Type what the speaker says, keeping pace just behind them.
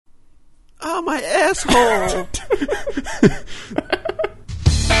Oh, my asshole!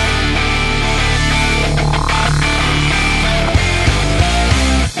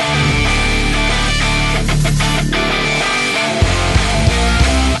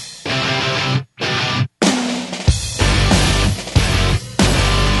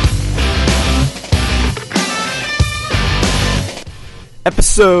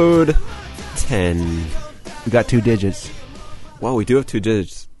 Episode 10. We got 2 digits. Wow, we do have 2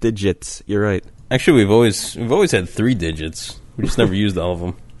 digits. You're right. Actually, we've always had 3 digits. We just never used all of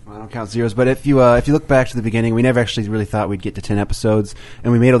them. Well, I don't count zeros, but if you look back to the beginning, we never actually really thought we'd get to 10 episodes,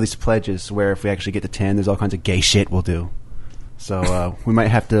 and we made all these pledges where if we actually get to 10, there's all kinds of gay shit we'll do. So we might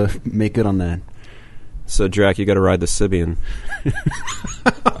have to make good on that. So, Drac, you got to ride the Sibian.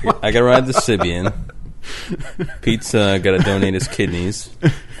 I got to ride the Sibian. Pete's got to donate his kidneys.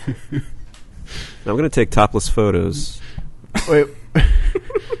 I'm going to take topless photos. Wait.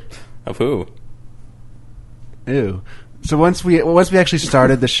 Of who? Ew. So once we actually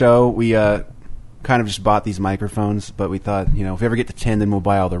started the show, we kind of just bought these microphones, but we thought, if we ever get to 10, then we'll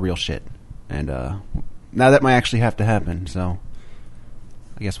buy all the real shit. And now that might actually have to happen, so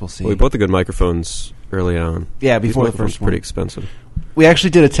I guess we'll see. Well, we bought the good microphones early on. Yeah, before the first one. Pretty expensive. We actually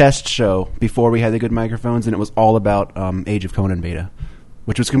did a test show before we had the good microphones, and it was all about Age of Conan beta,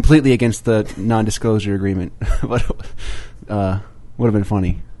 which was completely against the non-disclosure agreement. But would have been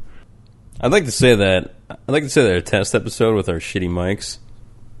funny. I'd like to say that our test episode with our shitty mics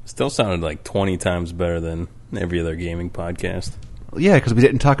still sounded like 20 times better than every other gaming podcast. Yeah, because we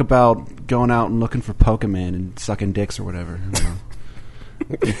didn't talk about going out and looking for Pokemon and sucking dicks or whatever.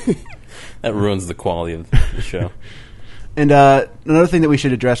 That ruins the quality of the show. And another thing that we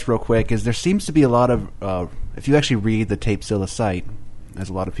should address real quick is there seems to be a lot of, if you actually read the Tapezilla site, as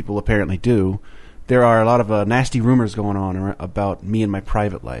a lot of people apparently do, there are a lot of nasty rumors going on about me and my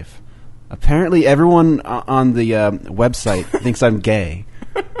private life. Apparently everyone on the website thinks I'm gay.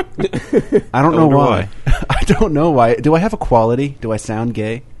 I don't know why. I don't know why. Do I have a quality? Do I sound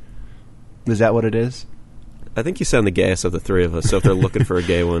gay? Is that what it is? I think you sound the gayest of the three of us, so if they're looking for a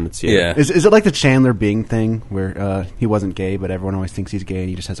gay one, it's you. Yeah. Is it like the Chandler Bing thing, where he wasn't gay, but everyone always thinks he's gay and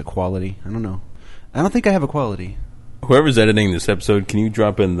he just has a quality? I don't know. I don't think I have a quality. Whoever's editing this episode, can you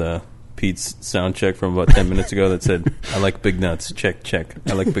drop in the Pete's sound check from about 10 minutes ago that said, I like big nuts, check, check.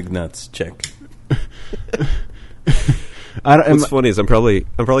 I like big nuts, check. What's funny is I'm probably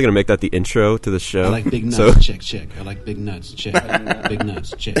going to make that the intro to the show. I like big nuts, check, check. I like big nuts, check. Big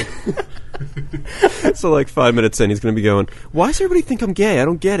nuts, check. So like 5 minutes in, he's going to be going, why does everybody think I'm gay? I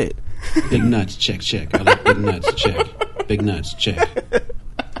don't get it. Big nuts, check, check. I like big nuts, check. Big nuts, check.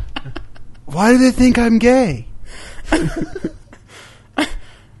 Why do they think I'm gay?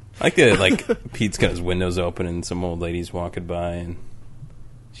 I like that, like, Pete's got his windows open and some old lady's walking by and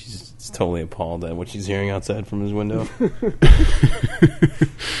she's totally appalled at what she's hearing outside from his window.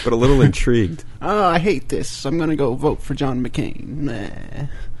 But a little intrigued. Oh, I hate this. I'm going to go vote for John McCain. Nah.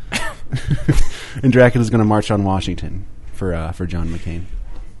 And Dracula's going to march on Washington for John McCain.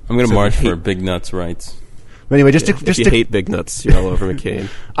 I'm going to march for big nuts rights. But anyway, if you hate big nuts, you're all over McCain.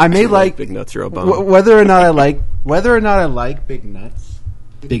 I may like big nuts, you're Obama. Whether or not I like big nuts.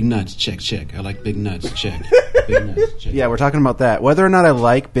 Big nuts, check, check. I like big nuts, check. Big nuts, check. Yeah, we're talking about that. Whether or not I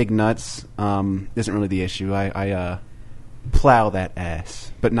like big nuts isn't really the issue. I plow that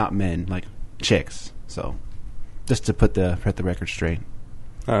ass, but not men, like chicks. So, just to put the record straight.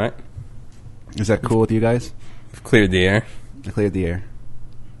 All right. Is that cool with you guys? We've cleared the air. I cleared the air.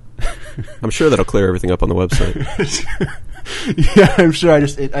 I'm sure that'll clear everything up on the website. Yeah, I'm sure. I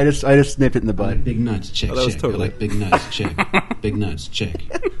just snipped it in the butt. Like big nuts, check, that was check. totally. I like big nuts, check. Big nuts, check.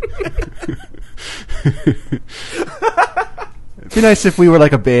 It'd be nice if we were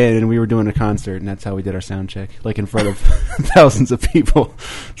like a band and we were doing a concert and that's how we did our sound check, like in front of thousands of people.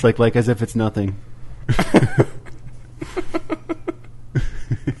 It's like as if it's nothing.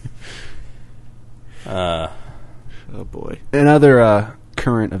 Oh boy. In other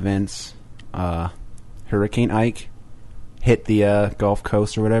current events, Hurricane Ike hit the Gulf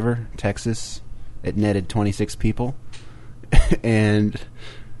Coast or whatever, Texas. It netted 26 people, and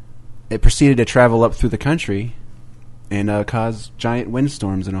it proceeded to travel up through the country and cause giant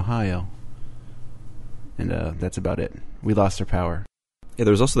windstorms in Ohio. And that's about it. We lost our power. Yeah,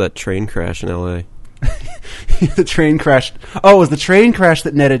 there was also that train crash in L.A. The train crashed. Oh, it was the train crash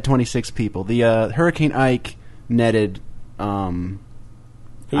that netted 26 people. The Hurricane Ike netted...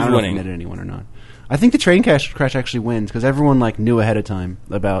 Who's I don't know if winning? it netted anyone or not. I think the train crash actually wins because everyone knew ahead of time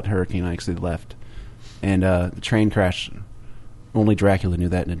about Hurricane Ike, so they left. And the train crash, only Dracula knew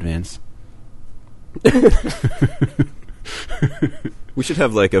that in advance. We should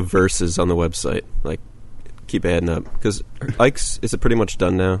have like a verses on the website. Like, keep adding up because Ike's is it pretty much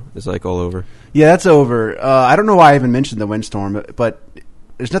done now? Is Ike all over? Yeah, that's over. I don't know why I even mentioned the windstorm, but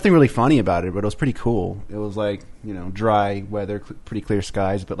there's nothing really funny about it. But it was pretty cool. It was like dry weather, pretty clear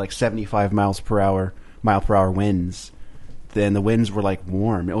skies, but like 75 mile per hour winds. Then the winds were like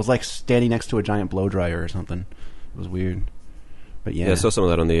warm. It was like standing next to a giant blow dryer or something. It was weird. But yeah, I saw some of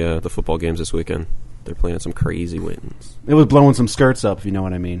that on the football games this weekend. They're playing some crazy winds. It was blowing some skirts up, if you know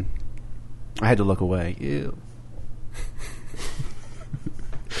what I mean. I had to look away. Ew.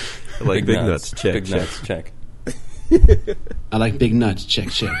 I like big nuts. Check. Big nuts. Check. I like big nuts.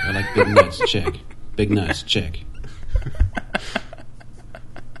 Check, check. I like big nuts. Check. Big nuts. Check.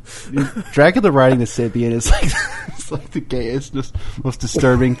 Dracula riding the Sibian is like it's like the gayest, most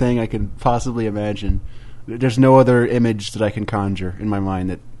disturbing thing I can possibly imagine. There's no other image that I can conjure in my mind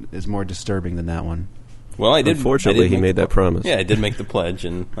that is more disturbing than that one. Well, I did. Unfortunately, he made that promise. Yeah, I did make the pledge,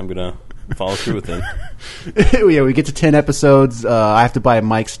 and I'm gonna follow through with it. Yeah, we get to 10 episodes. I have to buy a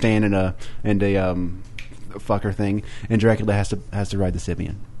mic stand and a fucker thing, and Dracula has to ride the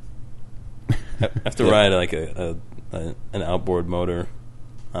Sibian. I have to ride like an outboard motor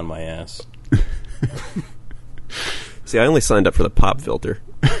on my ass. See, I only signed up for the pop filter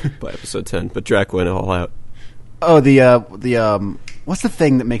by episode 10, but Drac went all out. Oh, the what's the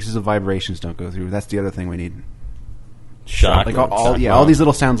thing that makes the vibrations don't go through? That's the other thing we need. Shock. Like all these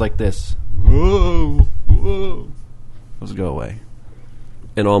little sounds like this. Whoa, whoa. Those go away.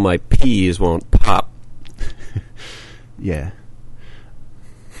 And all my peas won't pop. Yeah.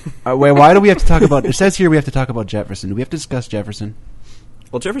 Wait, why do we have to talk about... It says here we have to talk about Jefferson. Do we have to discuss Jefferson?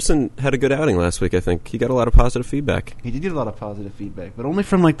 Well, Jefferson had a good outing last week, I think. He got a lot of positive feedback. He did get a lot of positive feedback, but only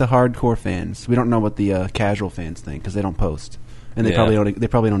from like the hardcore fans. We don't know what the casual fans think because they don't post, and they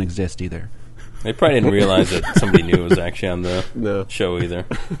probably don't exist either. They probably didn't realize that somebody new was actually on the show either.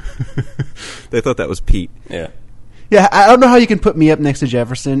 They thought that was Pete. Yeah. Yeah, I don't know how you can put me up next to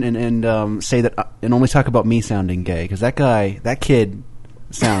Jefferson and say that and only talk about me sounding gay because that kid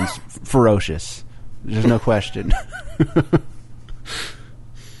sounds ferocious. There's no question.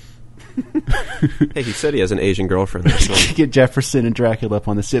 Hey, he said he has an Asian girlfriend. Get Jefferson and Dracula up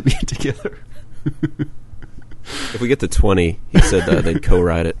on the Sibian together. If we get to 20, he said they'd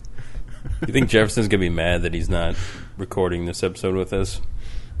co-ride it. You think Jefferson's going to be mad that he's not recording this episode with us?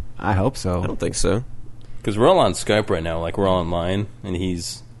 I hope so. I don't think so. Because we're all on Skype right now. Like, we're all online, and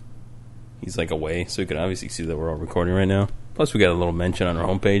he's like away, so you can obviously see that we're all recording right now. Plus, we got a little mention on our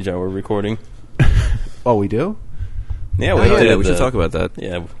homepage that we're recording. Oh, we do? Yeah, we should talk about that.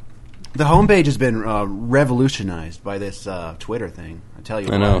 Yeah. The homepage has been revolutionized by this Twitter thing. I tell you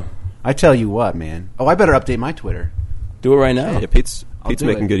what. I know. I tell you what, man. Oh, I better update my Twitter. Do it right now. Yeah, Pete's do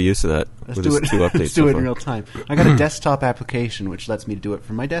making it. good use of that. Let's with do his it. 2 updates. Let's do it in real time. I got a desktop application which lets me do it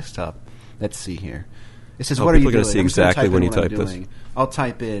from my desktop. Let's see here. It says, "What are you doing?" People are going to see exactly when you type this. I'll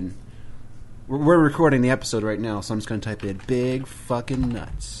type in. We're recording the episode right now, so I'm just going to type in "big fucking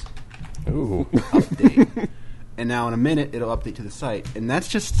nuts." Ooh. Update. And now in a minute it'll update to the site, and that's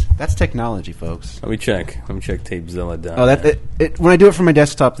technology, folks. Let me check Tapezilla down. Oh, when I do it from my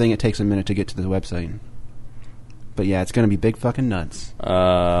desktop thing, it takes a minute to get to the website. But yeah, it's going to be big fucking nuts.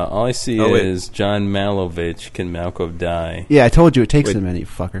 All I see is John Malovich, Can Malco Die? Yeah, I told you it takes a minute, you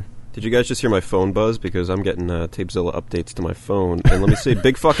fucker. Did you guys just hear my phone buzz? Because I'm getting Tapezilla updates to my phone. And let me say,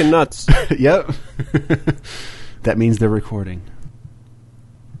 big fucking nuts. Yep. That means they're recording.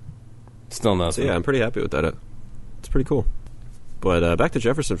 Still nothing. So yeah, I'm pretty happy with that. It's pretty cool. But back to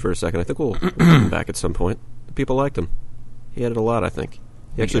Jefferson for a second. I think we'll bring him back at some point. The people liked him. He added a lot, I think.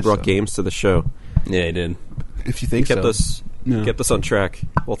 He actually brought games to the show. Yeah, he did. If you think kept so. Kept us on track.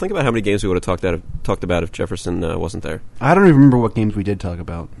 Well, think about how many games we would have talked about if Jefferson wasn't there. I don't even remember what games we did talk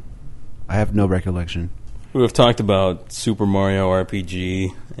about. I have no recollection. We have talked about Super Mario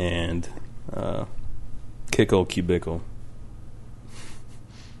RPG and Kickle Cubicle.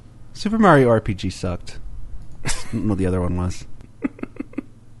 Super Mario RPG sucked. I don't know what the other one was.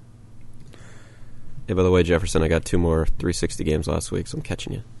 Hey, by the way, Jefferson, I got 2 more 360 games last week, so I'm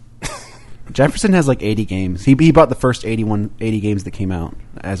catching you. Jefferson has like 80 games. He bought the first 80 games that came out,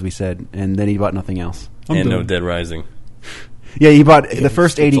 as we said, and then he bought nothing else. No Dead Rising. Yeah, he bought the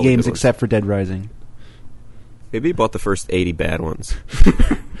first 80 games except for Dead Rising. Maybe he bought the first 80 bad ones.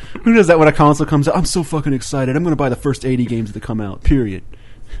 Who does that when a console comes out? I'm so fucking excited. I'm going to buy the first 80 games that come out, period.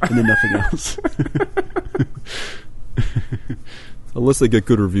 And then nothing else. Unless they get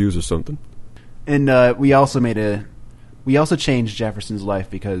good reviews or something. And we also changed Jefferson's life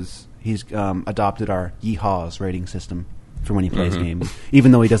because he's adopted our Yeehaws rating system for when he plays games.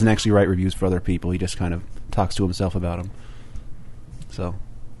 Even though he doesn't actually write reviews for other people, he just kind of talks to himself about them. So,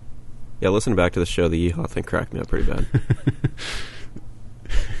 Yeah, listening back to the show, the yeehaw thing cracked me up pretty bad.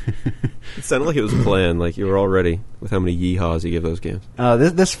 It sounded like it was planned, like you were all ready with how many yeehaws you give those games.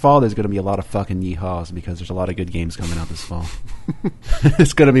 this fall there's going to be a lot of fucking yeehaws because there's a lot of good games coming out this fall.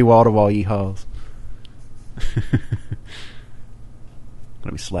 It's going to be wall-to-wall yeehaws. Going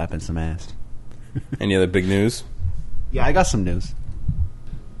to be slapping some ass. Any other big news? Yeah, I got some news.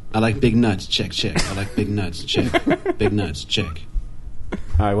 I like big nuts. Check, check. I like big nuts. Check. Big nuts. Check.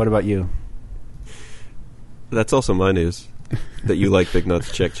 All right, what about you? That's also my news. That you like big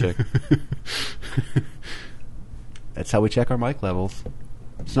nuts. Check, check. That's how we check our mic levels.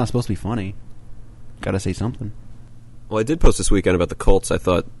 It's not supposed to be funny. Got to say something. Well, I did post this weekend about the Colts. I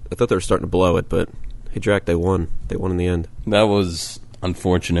thought they were starting to blow it, but hey, Drac, they won. They won in the end. That was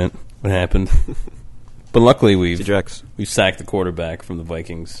unfortunate. What happened? But luckily we've sacked the quarterback from the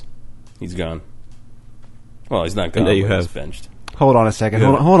Vikings. He's gone. Well, he's not gone. And you He's have benched. Hold on a second.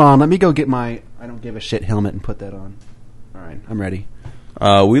 Hold on. Let me go get my I don't give a shit helmet and put that on. All right, I'm ready.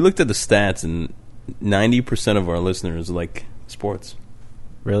 We looked at the stats, and 90% of our listeners like sports.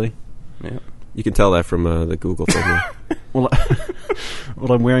 Really? Yeah. You can tell that from the Google thing. Well,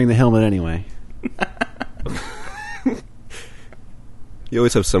 I'm wearing the helmet anyway. You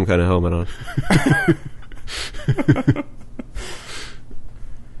always have some kind of helmet on.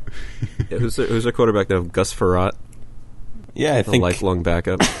 Yeah, who's their quarterback now? Gus Frerotte? Yeah, I think lifelong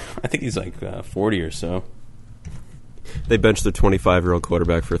backup. I think he's like 40 or so. They benched their 25-year-old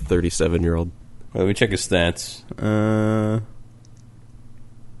quarterback for a 37-year-old. Well, let me check his stats. Let's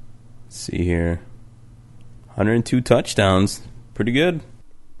see here. 102 touchdowns. Pretty good.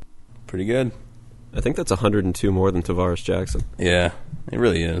 Pretty good. I think that's 102 more than Tavares Jackson. Yeah, it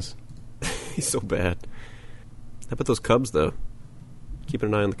really is. He's so bad. How about those Cubs, though? Keeping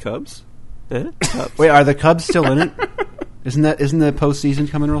an eye on the Cubs? Cubs. Wait, are the Cubs still in it? Isn't the postseason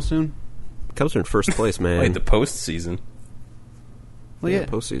coming real soon? Cubs are in first place, man. Wait, the postseason? Well, yeah.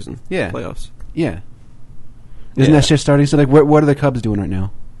 Postseason. Yeah. Playoffs. Yeah. Isn't that shit starting? So, like, what are the Cubs doing right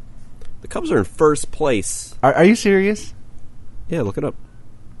now? The Cubs are in first place. Are you serious? Yeah, look it up.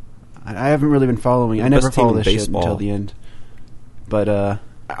 I haven't really been following. I never follow this shit until the end. But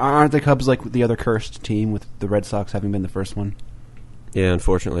aren't the Cubs like the other cursed team with the Red Sox having been the first one? Yeah,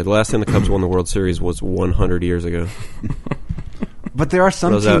 unfortunately. The last time the Cubs won the World Series was 100 years ago. But there are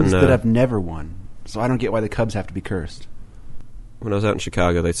some teams that have never won. So I don't get why the Cubs have to be cursed. When I was out in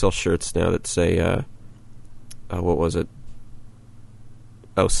Chicago, they sell shirts now that say, what was it?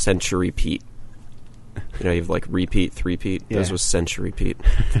 Oh, Century Pete. You know, you have like repeat, three-peat. Yeah. Those was Century Pete.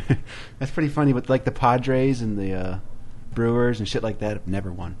 That's pretty funny, but like the Padres and the Brewers and shit like that have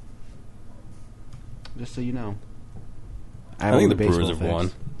never won. Just so you know. I think the Brewers have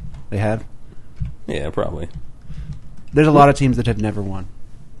won. They have? Yeah, probably. There's a lot of teams that have never won.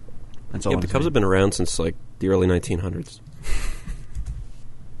 That's all. Yeah, I'm the Cubs saying. have been around since like the early 1900s.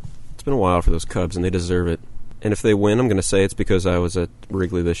 It's been a while for those Cubs, and they deserve it. And if they win, I'm going to say it's because I was at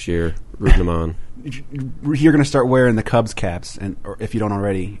Wrigley this year, rooting them on. You're going to start wearing the Cubs caps, or if you don't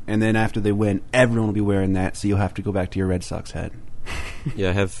already. And then after they win, everyone will be wearing that, so you'll have to go back to your Red Sox hat. Yeah,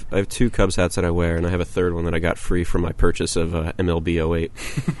 I have 2 Cubs hats that I wear, and I have a third one that I got free from my purchase of MLB 08.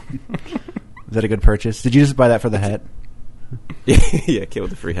 Is that a good purchase? Did you just buy that for the hat? Yeah, it came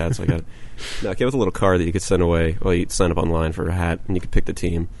with a free hat, so I got it. No, it came with a little card that you could send away. Well, you sign up online for a hat, and you could pick the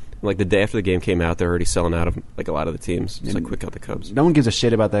team. And, like, the day after the game came out, they're already selling out of, like, a lot of the teams. It's like, quick, got the Cubs. No one gives a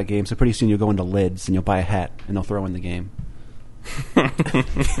shit about that game, so pretty soon you'll go into Lids, and you'll buy a hat, and they'll throw in the game.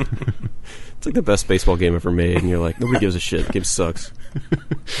 It's like the best baseball game ever made, and you're like, nobody gives a shit. The game sucks.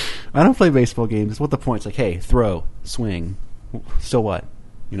 I don't play baseball games. What the point? It's like, hey, throw, swing. So what?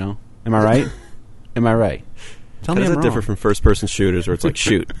 You know? Am I right? Am I right? Tell me How does I'm that wrong. differ from first-person shooters where it's like,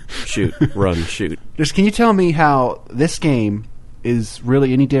 shoot, run, shoot? Just can you tell me how this game is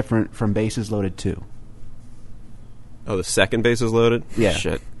really any different from Bases Loaded 2? Oh, the second bases loaded? Yeah.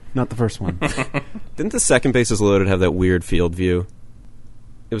 Shit. Not the first one. Didn't the second bases loaded have that weird field view?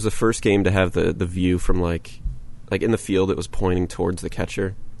 It was the first game to have the view from, like in the field it was pointing towards the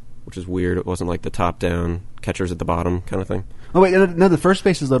catcher, which is weird. It wasn't like the top-down, catcher's at the bottom kind of thing. Oh, wait, no, the first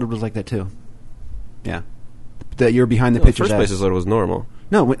Bases Loaded was like that, too. Yeah. That you're behind the No, the pitcher's first ass. bases loaded was normal.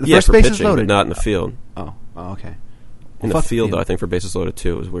 No, the Yeah, first for Bases pitching, Loaded. but not in the field. Oh, okay. In Well, the fuck field, you. though, I think for bases loaded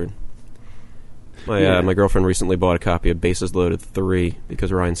 2, it was weird. Yeah. My girlfriend recently bought a copy of Bases Loaded 3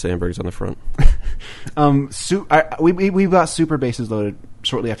 because Ryan Sandberg's on the front. We got Super Bases Loaded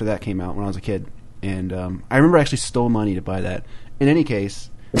shortly after that came out when I was a kid, and I remember I actually stole money to buy that. In any case,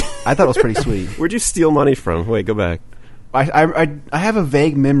 I thought it was pretty sweet. Where'd you steal money from? Wait, go back. I have a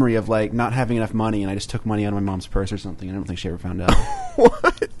vague memory of like not having enough money, and I just took money out of my mom's purse or something. I don't think she ever found out.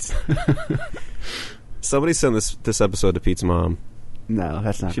 What? Somebody send this episode to Pete's mom. No,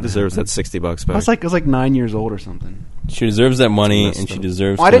 that's not. She deserves that $60 back. I was like 9 years old or something. She deserves that money, and she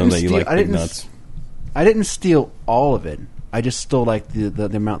deserves to know that you like big nuts. I didn't steal all of it. I just stole like the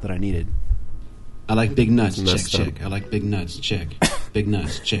amount that I needed. I like big nuts. Check. I like big nuts. Check. Big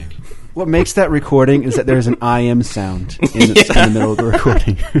nuts. Check. What makes that recording is that there's an IM sound in the middle of the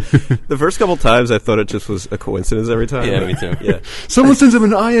recording. The first couple times, I thought it just was a coincidence every time. Yeah, me too. Yeah. Someone sends him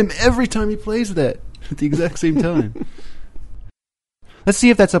an IM every time he plays that at the exact same time. Let's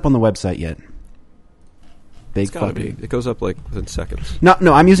see if that's up on the website yet. Big It's gotta fucking. be. It goes up like within seconds. No,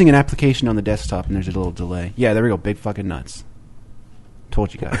 I'm using an application on the desktop, and there's a little delay. Yeah, there we go. Big fucking nuts.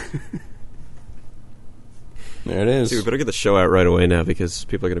 Told you guys. There it is. See, we better get the show out right away now because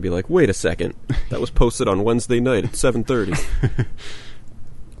people are going to be like, "Wait a second, that was posted on Wednesday night at 7:30."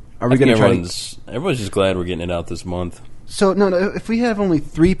 Are we going to try? Everyone's just glad we're getting it out this month. So no. If we have only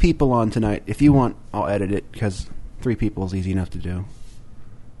 3 people on tonight, if you want, I'll edit it because 3 people is easy enough to do.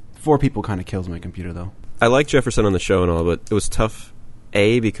 4 people kind of kills my computer though. I like Jefferson on the show and all, but it was tough.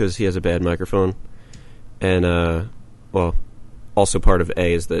 A, because he has a bad microphone, and well, also part of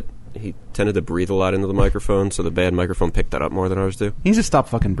A is that he tended to breathe a lot into the microphone, so the bad microphone picked that up more than ours do. He needs to stop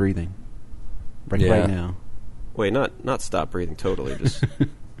fucking breathing. Right now. Wait, not stop breathing totally. Just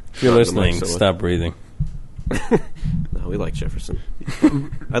if you're listening, stop breathing. No, we like Jefferson.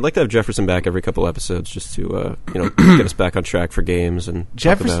 I'd like to have Jefferson back every couple episodes just to get us back on track for games and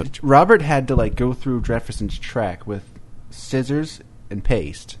Robert had to like go through Jefferson's track with scissors and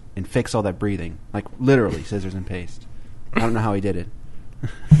paste and fix all that breathing, like literally scissors and paste. I don't know how he did it.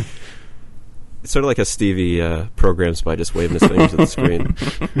 It's sort of like a Stevie programs by just waving his fingers at the screen.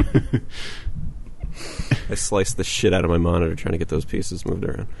 I sliced the shit out of my monitor trying to get those pieces moved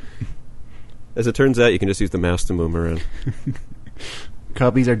around. As it turns out, you can just use the mouse to move them around.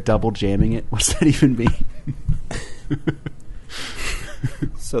 Cubbies are double jamming it. What's that even mean?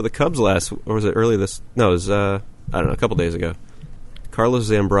 So the Cubs or was it early this? No, it was, I don't know, a couple days ago. Carlos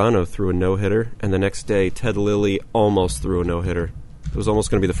Zambrano threw a no-hitter, and the next day, Ted Lilly almost threw a no-hitter. It was almost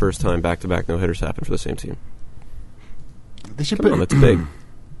going to be the first time back-to-back no-hitters happened for the same team. They should Come on, that's big.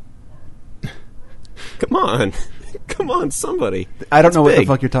 Come on, somebody. I don't know what the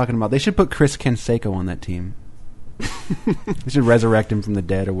fuck you're talking about. They should put Chris Canseco on that team. They should resurrect him from the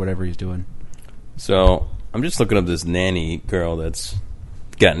dead or whatever he's doing. So, I'm just looking up this nanny girl that's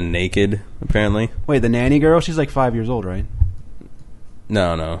gotten naked, apparently. Wait, the nanny girl? She's like 5 years old, right?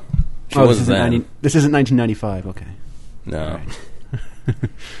 No. This isn't 1995, okay. No.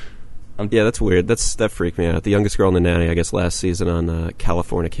 Right. Yeah, that's weird. That freaked me out. The youngest girl in the nanny, I guess, last season on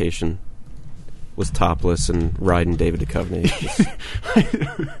Californication was topless and riding David Duchovny.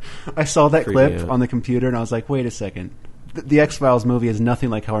 I saw that clip on the computer, and I was like, wait a second. The X-Files movie is nothing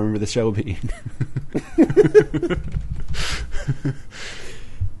like how I remember the show being.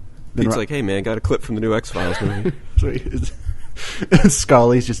 Pete's like, hey, man, got a clip from the new X-Files movie.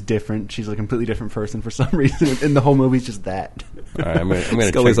 Scully's just different. She's a completely different person for some reason, and the whole movie's just that. All right, I'm gonna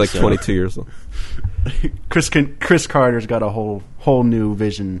Scully's like 22 years old. Chris Carter's got a whole new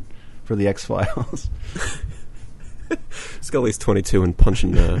vision for the X-Files. Scully's 22 and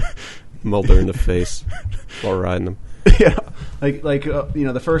punching Mulder in the face while riding him. Yeah,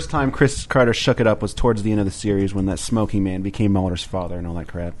 the first time Chris Carter shook it up was towards the end of the series when that smoking man became Mulder's father and all that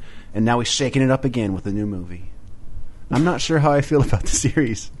crap. And now he's shaking it up again with the new movie. I'm not sure how I feel about the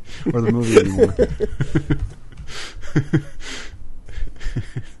series or the movie anymore.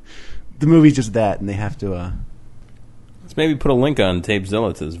 The movie's just that, and they have to... Let's maybe put a link on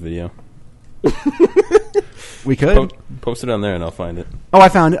Tapezilla to this video. We could. Post it on there and I'll find it. Oh, I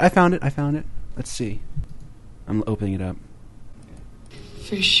found it. Let's see. I'm opening it up.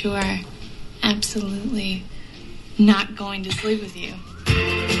 For sure. Absolutely not going to sleep with you.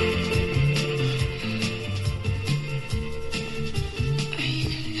 Are you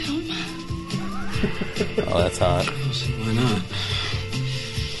gonna come? Oh, that's hot. Why not?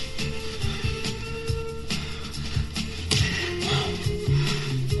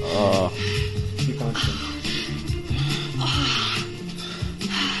 Oh.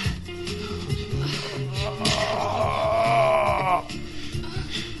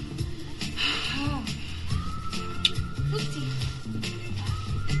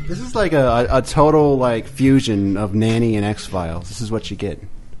 This is like a total like fusion of Nanny and X-Files. This is what you get.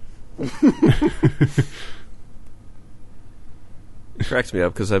 It cracks me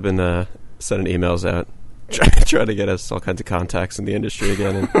up because I've been sending emails out trying to get us all kinds of contacts in the industry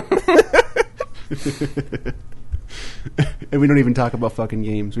again. And And we don't even talk about fucking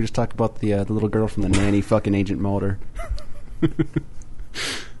games. We just talk about the little girl from the nanny, fucking Agent Mulder.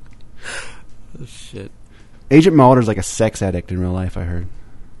 Oh, shit. Agent Mulder's like a sex addict in real life, I heard.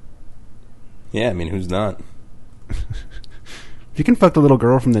 Yeah, I mean, who's not? If you can fuck the little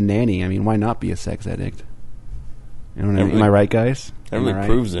girl from the nanny, I mean, why not be a sex addict? You know, am I right, guys? That really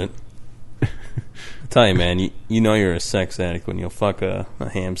proves it. I tell you, man, you know you're a sex addict when you'll fuck a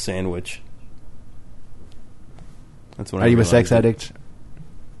ham sandwich. That's what. Are you a sex addict?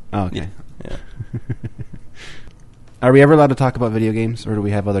 Oh, okay. Yeah. Are we ever allowed to talk about video games, or do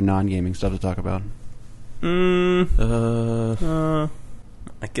we have other non-gaming stuff to talk about? I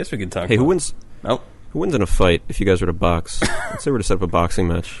guess we could talk. Hey, about... who wins? Nope. Who wins in a fight if you guys were to box? Let's say we're to set up a boxing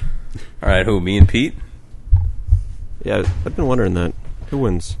match. All right, who? Me and Pete? Yeah, I've been wondering that. Who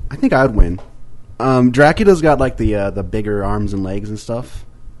wins? I think I'd win. Dracula's got like the bigger arms and legs and stuff,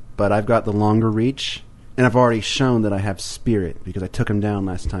 but I've got the longer reach, and I've already shown that I have spirit because I took him down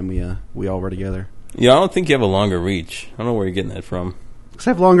last time we all were together. Yeah, I don't think you have a longer reach. I don't know where you're getting that from. Because I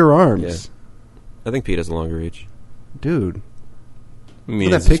have longer arms. Yeah. I think Pete has a longer reach. Dude. I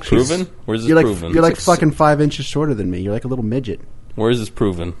mean, is this proven? Where's this proven? You're like fucking 5 inches shorter than me. You're like a little midget. Where is this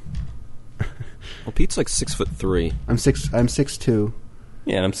proven? Well, Pete's like 6'3". I'm 6'2".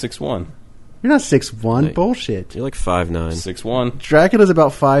 Yeah, and I'm 6'1". You're not 6'1". Right. Bullshit. You're like 5'9". 6'1". Dracula's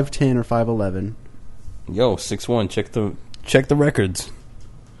about 5'10" or 5'11". Yo, 6'1". Check the records.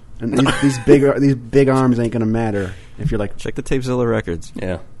 And these big arms ain't gonna matter if you're like. Check the Tapezilla records.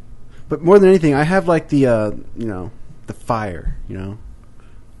 Yeah. But more than anything, I have like the the fire. You know,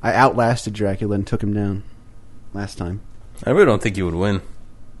 I outlasted Dracula and took him down last time. I really don't think you would win.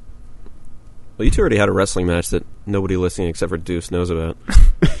 Well, you two already had a wrestling match that nobody listening except for Deuce knows about.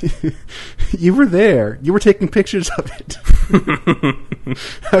 You were there. You were taking pictures of it.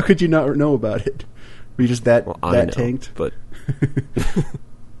 How could you not know about it? Were you just that tanked? But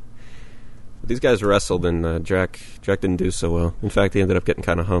these guys wrestled, and Jack didn't do so well. In fact, he ended up getting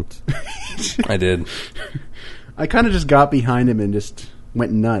kind of humped. I did. I kind of just got behind him and just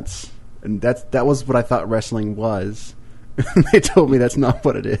went nuts, and that was what I thought wrestling was. They told me that's not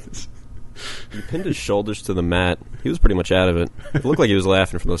what it is. He pinned his shoulders to the mat. He was pretty much out of it. It looked like he was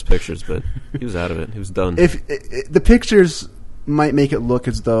laughing from those pictures, but he was out of it. He was done. If the pictures might make it look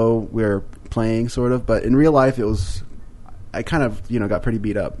as though we're playing, sort of, but in real life, it was. I kind of, got pretty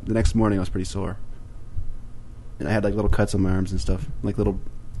beat up. The next morning, I was pretty sore, and I had like little cuts on my arms and stuff, like little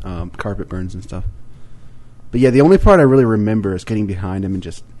carpet burns and stuff. But yeah, the only part I really remember is getting behind him and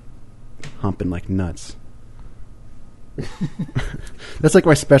just humping like nuts. That's like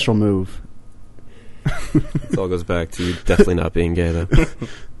my special move. It all goes back to you definitely not being gay, though.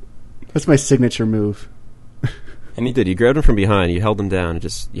 That's my signature move. And you did. You grabbed him from behind. You held him down.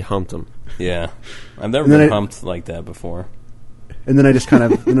 And you humped him. Yeah, I've never been humped like that before. And then I just kind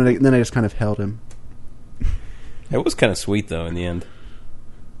of, then I just kind of held him. It was kind of sweet though. In the end,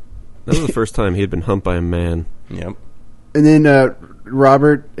 that was the first time he had been humped by a man. Yep. And then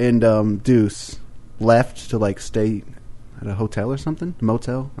Robert and Deuce left to like stay at a hotel or something,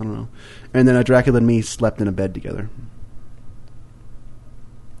 motel. I don't know. And then Dracula and me slept in a bed together.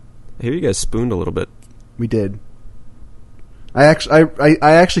 I hear you guys spooned a little bit. We did. I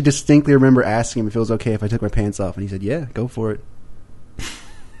actually distinctly remember asking him if it was okay if I took my pants off, and he said, "Yeah, go for it."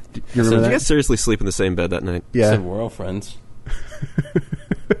 You remember that? Did you guys seriously sleep in the same bed that night? Yeah. Said we're all friends.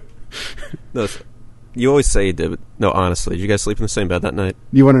 No, you always say you did, but no, honestly, did you guys sleep in the same bed that night?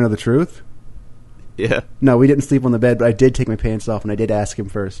 You want to know the truth? Yeah. No, we didn't sleep on the bed, but I did take my pants off, and I did ask him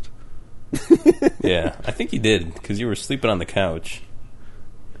first. Yeah, I think you did, because you were sleeping on the couch.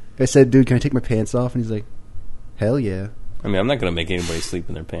 I said, "Dude, can I take my pants off?" And he's like, "Hell yeah." I mean, I'm not going to make anybody sleep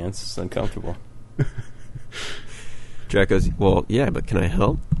in their pants. It's uncomfortable. Jack goes, "Well, yeah, but can I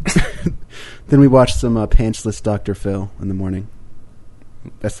help?" Then we watched some pantsless Dr. Phil in the morning.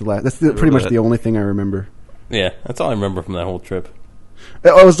 That's pretty much the only thing I remember. Yeah, that's all I remember from that whole trip.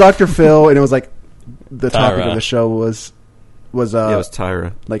 It was Dr. Phil, and it was like the topic Tyra. of the show was Yeah, it was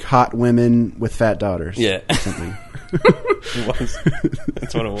Tyra. like hot women with fat daughters. Yeah. or something. It was.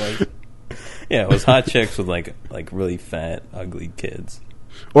 That's what it was. Yeah, it was hot chicks with like really fat, ugly kids.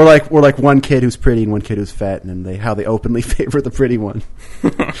 Or like one kid who's pretty and one kid who's fat, and then how they openly favor the pretty one.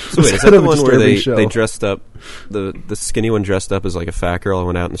 So wait, is that the one where they dressed up, the skinny one dressed up as like a fat girl and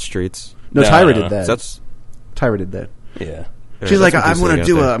went out in the streets? No, Tyra did that. Tyra did that. Yeah. She's like, I'm going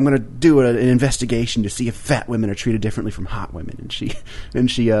to do an investigation to see if fat women are treated differently from hot women,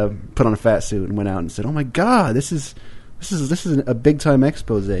 and she put on a fat suit and went out and said, "Oh my God, this is a big time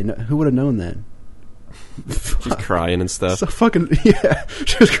expose. No, who would have known that?" She's crying and stuff. So fucking yeah,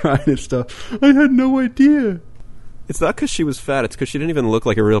 she was crying and stuff. I had no idea. It's not because she was fat. It's because she didn't even look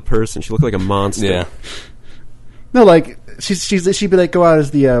like a real person. She looked like a monster. Yeah. No, like she'd be like go out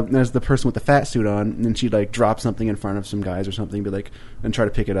as the person with the fat suit on, and then she'd like drop something in front of some guys or something, be like, and try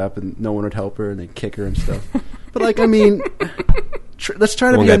to pick it up, and no one would help her, and they'd kick her and stuff. But like, I mean, let's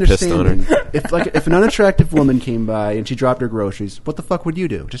try to One be guy pissed on understanding. her. If an unattractive woman came by and she dropped her groceries, what the fuck would you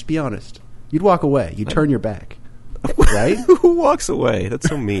do? Just be honest. You'd walk away. You'd turn your back, right? Who walks away? That's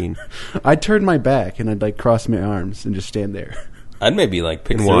so mean. I'd turn my back and I'd like cross my arms and just stand there. I'd maybe like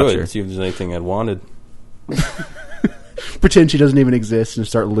pick And through watch it her. and see if there's anything I'd wanted. Pretend she doesn't even exist and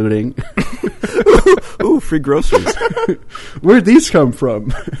start looting. Ooh, free groceries. Where'd these come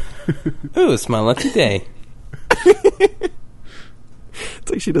from? Ooh, it's my lucky day. It's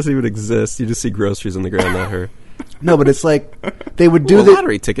like she doesn't even exist. You just see groceries on the ground, not her. No, but it's like they would do Well, the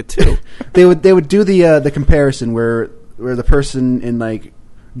lottery ticket too. they would do the comparison where the person in like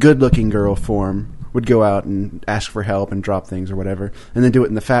good looking girl form would go out and ask for help and drop things or whatever, and then do it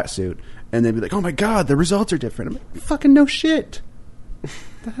in the fat suit, and they'd be like, "Oh my god, the results are different." I'm like, "Fucking no shit."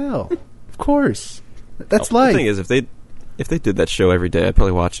 The hell, of course, that's life. The thing is, if they did that show every day, I'd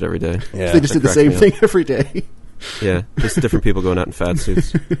probably watch it every day. Yeah. They just did the cracked same me up. thing every day. Yeah, just different people going out in fat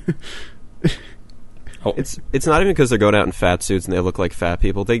suits. Oh, It's not even because they're going out in fat suits and they look like fat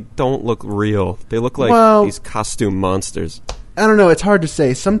people. They don't look real. They look like Well- these costume monsters. I don't know. It's hard to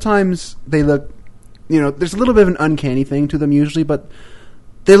say. Sometimes they look, there's a little bit of an uncanny thing to them usually, but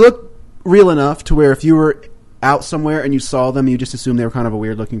they look real enough to where if you were out somewhere and you saw them, you just assume they were kind of a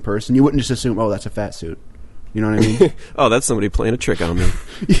weird looking person. You wouldn't just assume, oh, that's a fat suit. You know what I mean? Oh, that's somebody playing a trick on me.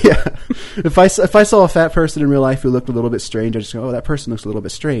 Yeah. If I saw a fat person in real life who looked a little bit strange, I'd just go, oh, that person looks a little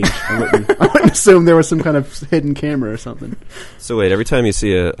bit strange. I wouldn't assume there was some kind of hidden camera or something. So wait, every time you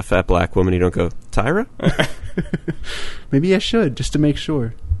see a fat black woman, you don't go, Tyra? Maybe I should, just to make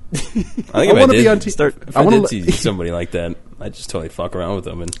sure. I think I if I wanna did be on if I I wanna did see somebody like that, I'd just totally fuck around with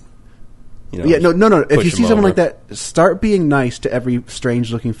them and Yeah, no. If push you see them someone over. like that, start being nice to every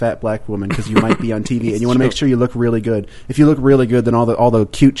strange-looking fat black woman because you might be on TV and you want to make sure you look really good. If you look really good, then all the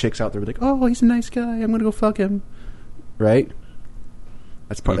cute chicks out there will be like, "Oh, he's a nice guy. I'm gonna go fuck him." Right?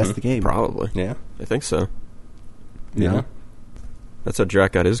 That's that's the game. Probably. Yeah. I think so. You Yeah. know? That's how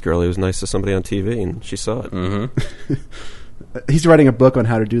Drac got his girl. He was nice to somebody on TV, and she saw it. Mm-hmm. He's writing a book on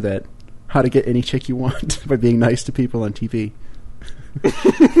how to do that. How to get any chick you want by being nice to people on TV.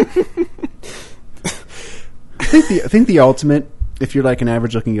 I think the ultimate, if you're like an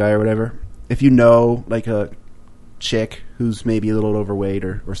average looking guy or whatever, if you know like a chick who's maybe a little overweight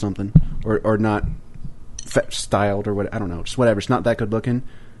or something, or not styled or what, I don't know, just whatever, it's not that good looking,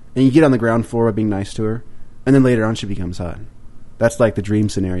 and you get on the ground floor by being nice to her, and then later on she becomes hot. That's like the dream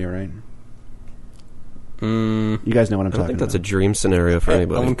scenario, right? You guys know what I'm I don't talking think that's about. a dream scenario for I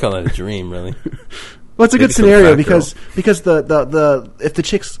anybody. wouldn't call that a dream, really. Well, it's a Maybe good some scenario fat because the if the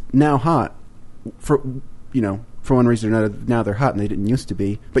chick's now hot for one reason or another, now they're hot and they didn't used to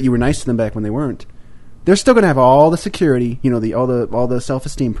be, but you were nice to them back when they weren't. They're still going to have all the security, all the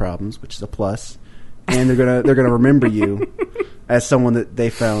self-esteem problems, which is a plus, and they're gonna remember you as someone that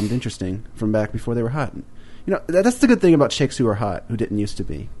they found interesting from back before they were hot. That's the good thing about chicks who are hot who didn't used to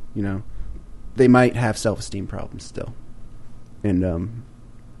be. They might have self-esteem problems still, and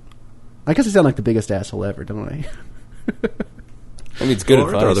I guess I sound like the biggest asshole ever, don't I? I mean, it's good Well,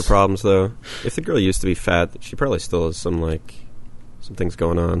 aren't there advice. other problems though? If the girl used to be fat, she probably still has some things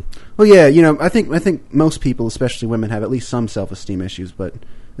going on. Well, yeah, I think most people, especially women, have at least some self-esteem issues. But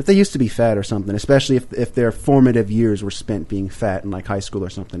if they used to be fat or something, especially if their formative years were spent being fat in like high school or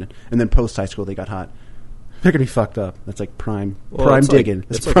something, and then post high school they got hot, they're gonna be fucked up. That's like prime Well, digging.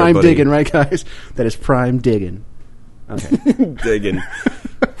 That's it's like prime our buddy- digging, right, guys? That is prime digging. Okay. Digging.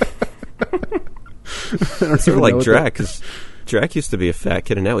 I don't Sort even of like know what Drac, because Drac used to be a fat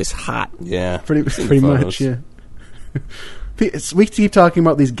kid and now he's hot. Yeah. Pretty Seen the much, photos. yeah. We keep talking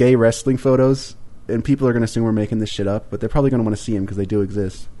about these gay wrestling photos, and people are going to assume we're making this shit up, but they're probably going to want to see them because they do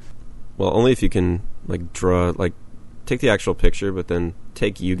exist. Well, only if you can draw take the actual picture, but then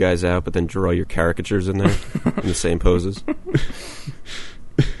take you guys out, but then draw your caricatures in there in the same poses.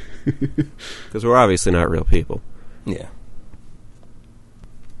 Because we're obviously not real people. Yeah.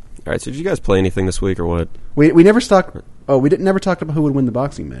 All right, so did you guys play anything this week or what? We never talked. Oh, we never talked about who would win the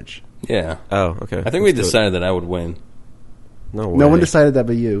boxing match. Yeah. Oh, okay. I think we decided that I would win. No way. No one decided that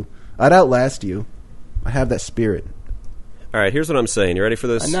but you. I'd outlast you. I have that spirit. All right, here's what I'm saying. You ready for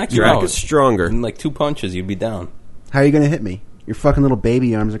this? I knocked you Drac out. is stronger. In like 2 punches, you'd be down. How are you going to hit me? Your fucking little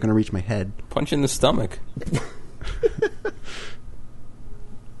baby arms are going to reach my head. Punch in the stomach.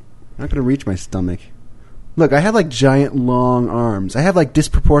 Not going to reach my stomach. Look, I have like giant long arms. I have like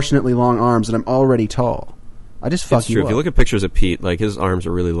disproportionately long arms, and I'm already tall. I just fuck It's you true. up. If you look at pictures of Pete, like his arms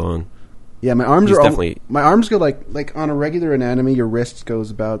are really long. Yeah, my arms He's are definitely- my arms go like on a regular anatomy. Your wrist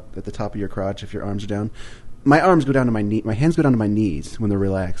goes about at the top of your crotch if your arms are down. My arms go down to my knee. My hands go down to my knees when they're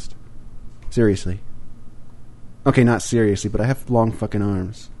relaxed. Seriously. Okay, not seriously, but I have long fucking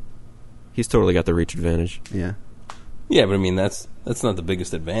arms. He's totally got the reach advantage. Yeah. Yeah, but I mean that's not the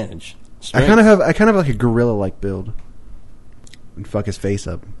biggest advantage. I kind of have like a gorilla like build. And fuck his face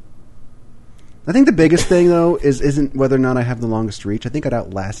up. I think the biggest thing though isn't whether or not I have the longest reach. I think I'd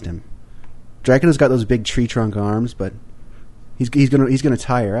outlast him. Dracula's got those big tree trunk arms, but he's gonna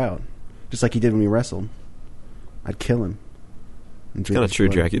tire out, just like he did when we wrestled. I'd kill him. It's kind of true,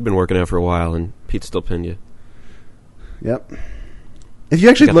 Jack. You've been working out for a while, and Pete still pinned you. Yep. If you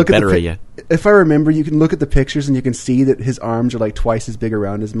actually Got look the at better of you. if I remember, you can look at the pictures and you can see that his arms are like twice as big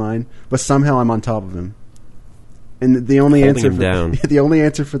around as mine, but somehow I'm on top of him. And the only Holding answer him for down. the only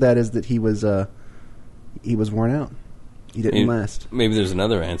answer for that is that he was worn out. He didn't last Maybe there's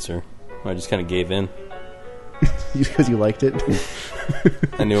another answer. I just kind of gave in. because you liked it.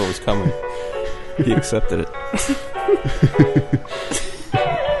 I knew it was coming. He accepted it.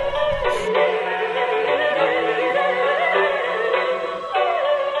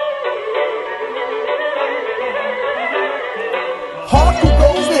 Heart who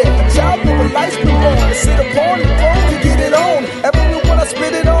goes there, a child with a life's been born. To sit upon the throne to get it on. Everyone I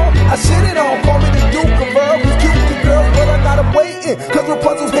spit it on, I shit it on. Call me the Duke of Earl, who's cute to girls, but I got 'em waiting. Cause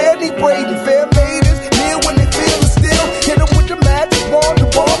Rapunzel's hair need braiding. Fair maidens, near when they feel it still. Hit 'em with the magic wand, the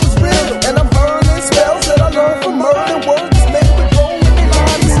bomb is real. And I'm hurling spells that I learned from Merlin. Words is made with gold and they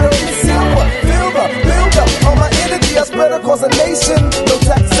line is silver. Silver, build up, all my energy I spread across a nation. No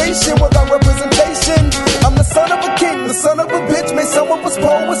taxation without representation. I'm the son of a king, the son of a bitch. May some of us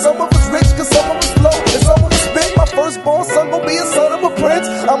poor and some of us rich, cause some of us flow and some of us spit. My firstborn son gon' be a son of a prince.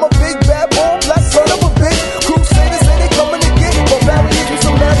 I'm a big bad boy, black son of a bitch. Crusaders say they coming to get barbarians with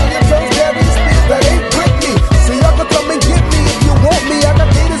some barrier tongues, barrier spears that ain't with me. So y'all can come and get me if you want me. I got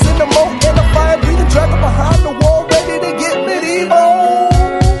gators in the moat and a fire breathing dragon behind the wall, ready to get medieval.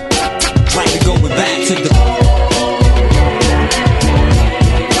 Like we going back to the.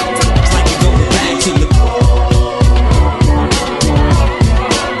 Like we going back to the.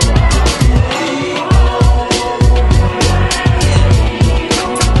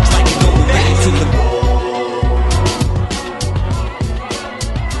 Like we going back to the.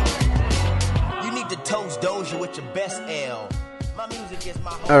 You need to toast Doja with your best L. My music is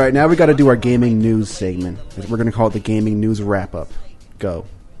my. All right, now we got to do our gaming news segment. We're going to call it the gaming news wrap up. Go.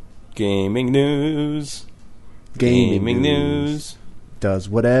 Gaming news. Gaming news. Does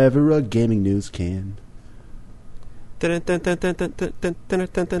whatever a gaming news can. All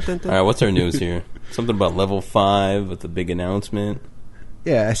right, what's our news here? Something about level 5 with the big announcement.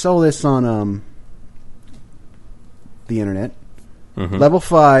 Yeah, I saw this on the internet. Mm-hmm. Level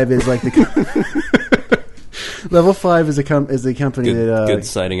 5 is like the Level 5 is the company that Good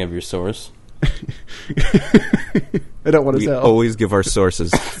citing of your source. I don't want to We tell. always give our sources.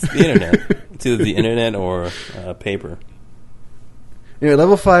 The internet. It's either the internet or paper. Anyway,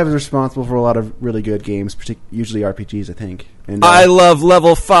 Level 5 is responsible for a lot of really good games, usually RPGs, I think. And I love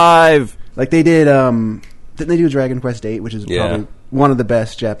level 5. like they did. Didn't they do Dragon Quest VIII, which is Yeah. probably one of the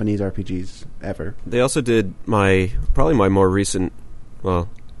best Japanese RPGs ever? They also did my more recent, well,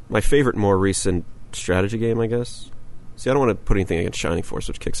 my favorite more recent strategy game, I guess. See, I don't want to put anything against Shining Force,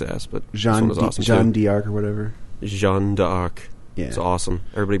 which kicks ass, but this one was awesome Jean too. d'Arc or whatever. Jean d'Arc. Yeah. It's awesome.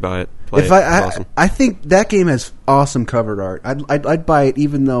 Everybody buy it. Play If it. It's I awesome. I think that game has awesome cover art. I'd buy it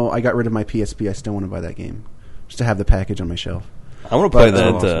even though I got rid of my PSP. I still want to buy that game just to have the package on my shelf. I want to play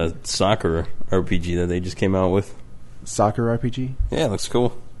But, that awesome. soccer RPG that they just came out with. Soccer RPG. Yeah, it looks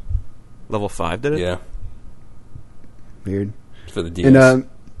cool. Level 5 did it? Yeah, Weird. for the DS. And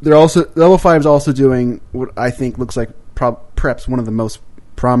they're also Level 5 is also doing what I think looks like perhaps one of the most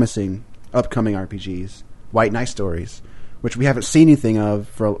promising upcoming RPGs, White Knight Stories, which we haven't seen anything of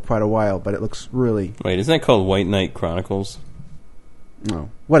for quite a while, but it looks really Wait, isn't that called White Knight Chronicles?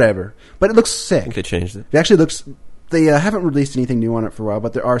 whatever. But it looks I think sick. they changed it. It actually looks. They haven't released anything new on it for a while,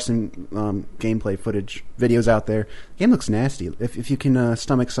 but there are some gameplay footage videos out there. The game looks nasty. If you can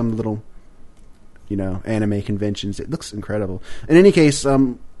stomach some little, anime conventions, it looks incredible. In any case,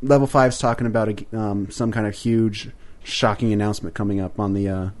 Level 5's talking about some kind of huge, shocking announcement coming up on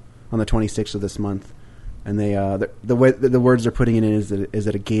the 26th of this month, and they the way the words they're putting it in is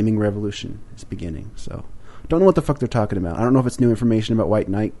that a gaming revolution is beginning. So, don't know what the fuck they're talking about. I don't know if it's new information about White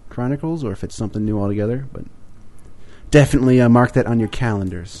Knight Chronicles or if it's something new altogether, but. Definitely mark that on your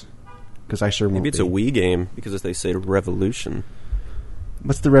calendars, because I sure won't. Maybe it's be. a Wii game because as they say revolution.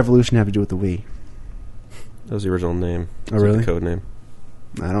 What's the revolution have to do with the Wii? That was the original name. Oh, really? The code name.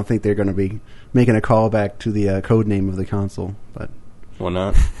 I don't think they're going to be making a callback to the code name of the console, but Why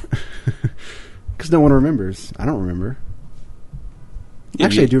not? because no one remembers. I don't remember. Yeah,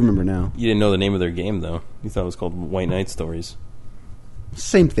 Actually, I do remember now. You didn't know the name of their game, though. You thought it was called White Knight Stories.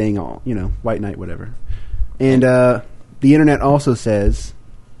 Same thing, all White Knight, whatever. And the internet also says.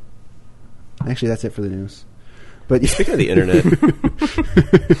 Actually, that's it for the news. But Speaking of the internet,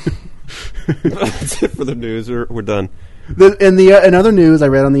 that's it for the news. We're done. In other news, I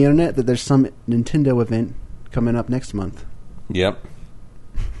read on the internet that there's some Nintendo event coming up next month. Yep.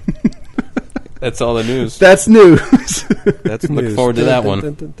 That's all the news. That's news. That's Look news. forward to that one.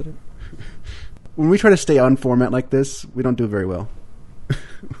 When we try to stay on format like this, we don't do very well.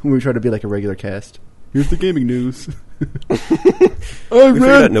 When we try to be like a regular cast. Here's the gaming news. We figured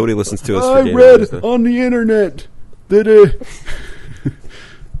out nobody listens to us for I gaming read news, though. on the internet that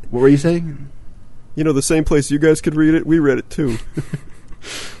what were you saying? The same place you guys could read it, we read it too.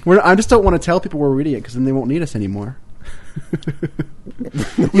 I just don't want to tell people we're reading it because then they won't need us anymore.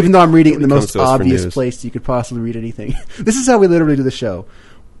 Even though I'm reading it in the Nobody most comes to us for obvious news. place you could possibly read anything. This is how we literally do the show.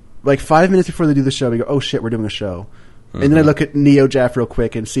 Like 5 minutes before they do the show, we go, "Oh shit, we're doing a show," and then I look at NeoJaff real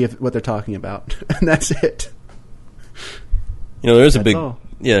quick and see what they're talking about, and that's it. There's a That's big all.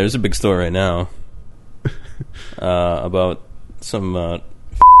 there's a big story right now about some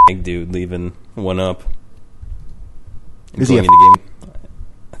dude leaving 1UP. Is he going a into game?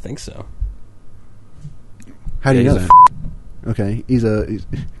 I think so. How do you Yeah, know he's that? Okay, he's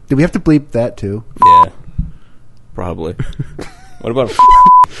do we have to bleep that too? Yeah. Probably. What about? Do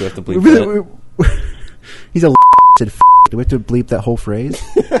we have to bleep that? He's a said. Do we have to bleep that whole phrase?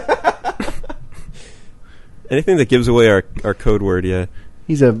 Anything that gives away our code word, yeah.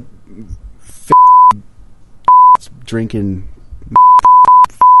 He's a drinking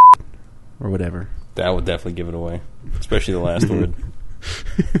or whatever. That would definitely give it away, especially the last word.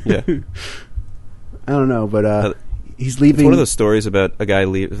 Yeah. I don't know, but he's It's leaving. one of those stories about a guy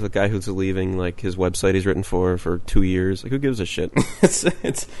who's leaving like his website he's written for 2 years. Like, who gives a shit?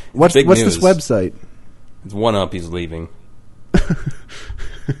 it's What's big this news. website? It's 1UP. He's leaving.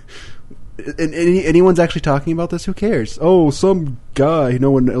 And anyone's actually talking about this? Who cares? Oh, some guy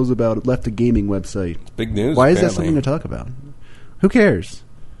no one knows about left a gaming website. It's big news. Why is that apparently. something to talk about? Who cares?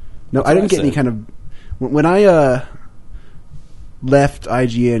 No, That's I what didn't I get any said. kind of when I left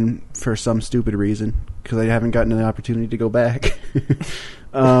IGN for some stupid reason because I haven't gotten an opportunity to go back.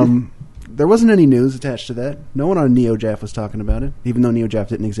 There wasn't any news attached to that. No one on NeoJaff was talking about it, even though NeoJaff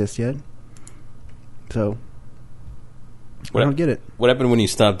didn't exist yet. So I don't get it. What happened when you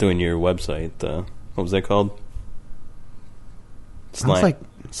stopped doing your website? What was that called? Sounds like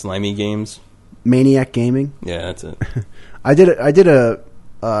Slimy Games. Maniac Gaming. Yeah, that's it. I did a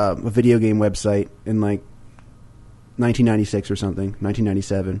video game website in like 1996 or something,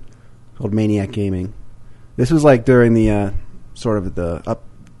 1997, called Maniac Gaming. This was like during the sort of the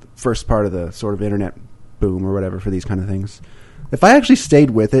first part of the sort of internet boom or whatever for these kind of things. If I actually stayed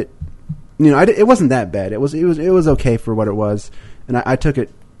with it, it wasn't that bad. It was okay for what it was, and I took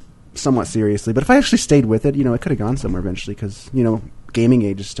it somewhat seriously. But if I actually stayed with it, it could have gone somewhere eventually because Gaming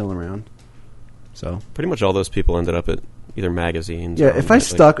Age is still around. So Pretty much all those people ended up at either magazines. yeah, or if I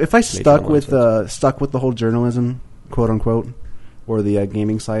stuck with sites. the whole journalism, quote unquote, or the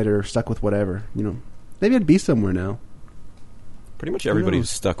gaming site, or stuck with whatever, maybe I'd be somewhere now. Pretty much everybody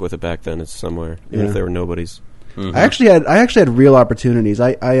who's stuck with it back then is somewhere, even Yeah. if they were nobodies. Mhm. I actually had real opportunities.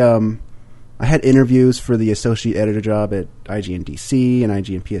 I had interviews for the associate editor job at IGN DC and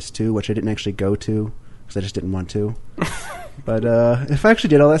IGN PS2, which I didn't actually go to because I just didn't want to. But if I actually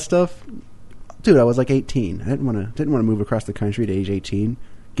did all that stuff, dude, I was like 18. I didn't want to move across the country at age 18,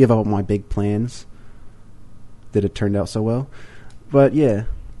 give up my big plans that had turned out so well. But yeah,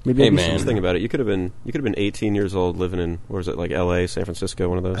 maybe Hey, I'd be man. Just somewhere. think about it. You could have been 18 years old living in, where was it, like L.A., San Francisco,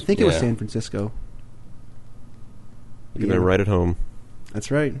 one of those. I think it was Yeah. San Francisco. You could have been right at home.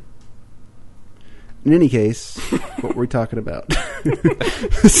 That's right. In any case, what were we talking about?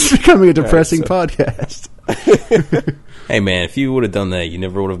 This is becoming a depressing podcast. Hey, man, if you would have done that, you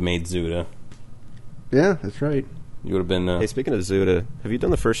never would have made Zuda. Yeah, that's right. You would have been... Hey, speaking of Zuda, have you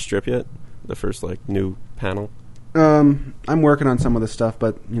done the first strip yet? The first, new panel? I'm working on some of the stuff,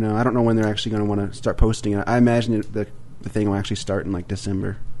 but I don't know when they're actually going to want to start posting it. I imagine the thing will actually start in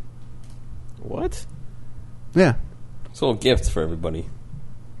December. What? Yeah, It's a little gift for everybody.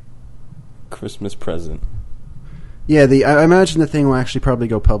 Christmas present. yeah. I imagine the thing will actually probably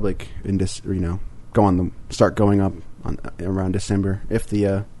go public in start going up around December if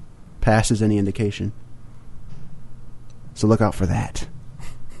the pass is any indication. So look out for that.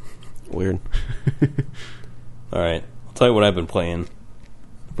 Weird. All right. I'll tell you what I've been playing.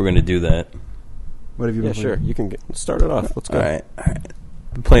 If we're going to do that. What have you been Yeah, playing? sure. You can start it off. Let's go. All right.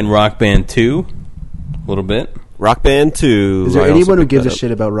 Been playing Rock Band 2 a little bit. Rock Band 2. Is there I also anyone who picked gives a that up.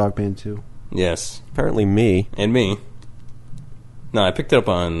 shit about Rock Band 2? Yes. Apparently me. And me. No, I picked it up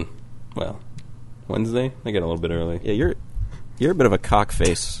on, Wednesday. I got a little bit early. Yeah, you're a bit of a cock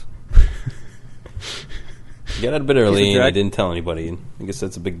face. Got out a bit early, and I Jack- didn't tell anybody. I guess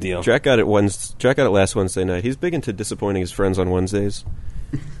that's a big deal. Jack got it last Wednesday night. He's big into disappointing his friends on Wednesdays.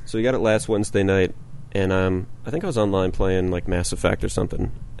 So he got it last Wednesday night, and I think I was online playing like Mass Effect or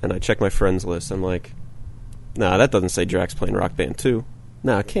something, and I checked my friends list. I'm like, nah, that doesn't say Drax playing Rock Band 2.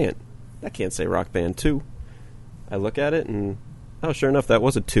 Nah, it can't. That can't say Rock Band 2. I look at it, and oh, sure enough, that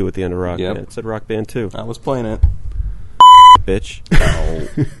was a 2 at the end of Rock Yep. Band. It said Rock Band 2. I was playing it. Bitch.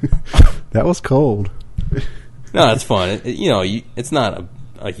 That was cold. No, it's fun. It's not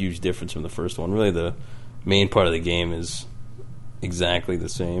a huge difference from the first one. Really, the main part of the game is exactly the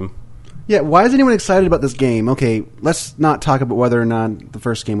same. Yeah, why is anyone excited about this game? Okay, let's not talk about whether or not the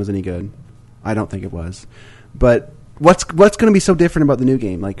first game was any good. I don't think it was. But what's going to be so different about the new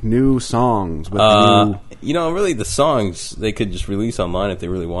game? Like new songs with new... Really the songs they could just release online if they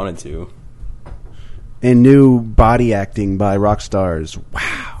really wanted to. And new body acting by rock stars.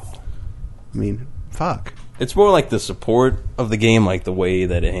 Wow. I mean, fuck. It's more like the support of the game, like the way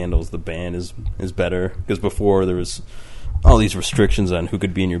that it handles the band is better. Because before there was all these restrictions on who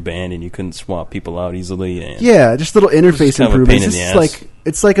could be in your band, and you couldn't swap people out easily. And yeah, just little interface kind of a pain improvements. in the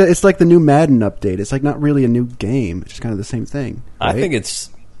It's like it's like the new Madden update. It's like not really a new game. It's just kind of the same thing. Right?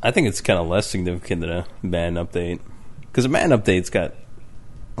 I think it's kind of less significant than a Madden update, because a Madden update's got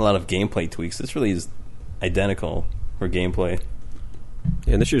a lot of gameplay tweaks. This really is identical for gameplay.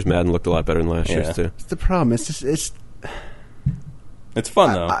 Yeah, and this year's Madden looked a lot better than last year's, too. It's the problem. It's just It's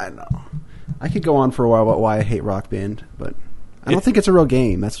fun though. I know. I could go on for a while about why I hate Rock Band, but I don't think it's a real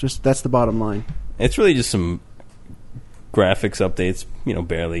game. That's the bottom line. It's really just some graphics updates,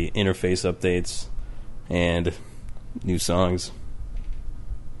 barely interface updates, and new songs.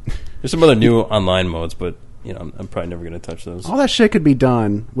 There's some other new online modes, but I'm probably never going to touch those. All that shit could be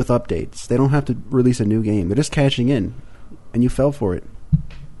done with updates. They don't have to release a new game. They're just cashing in, and you fell for it.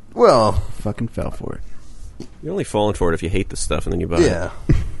 Well, Fucking fell for it. You're only falling for it if you hate the stuff and then you buy it. yeah.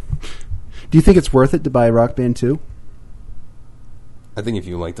 Do you think it's worth it to buy Rock Band 2? I think if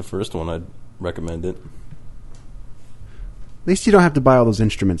you like the first one, I'd recommend it. At least you don't have to buy all those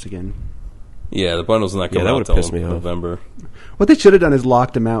instruments again. Yeah, the bundle's not Yeah, coming that out would've till pissed me off. November. What they should have done is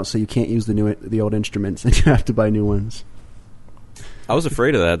locked them out so you can't use the old instruments and you have to buy new ones. I was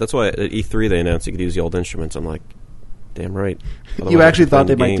afraid of that. That's why at E3 they announced you could use the old instruments. I'm like, damn right. Otherwise You I actually can play thought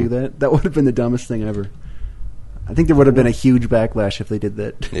they the might game. do that? That would have been the dumbest thing ever. I think there would have been a huge backlash if they did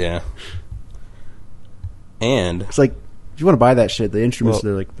that. Yeah. And It's like, if you want to buy that shit, the instruments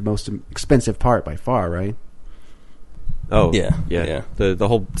Well- are like the most expensive part by far, right? Oh, Yeah. yeah. The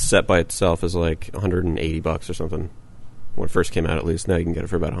whole set by itself is like $180 or something. When it first came out, at least. Now you can get it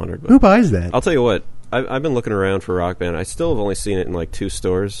for about $100. Who buys that? I'll tell you what. I've been looking around for Rock Band. I still have only seen it in like 2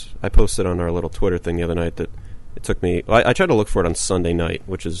 stores. I posted on our little Twitter thing the other night that it took me... I tried to look for it on Sunday night,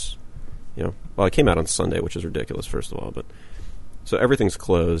 which is... Well, it came out on Sunday, which is ridiculous, first of all. But so everything's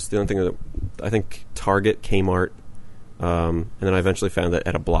closed. The only thing that... I think Target, Kmart... and then I eventually found that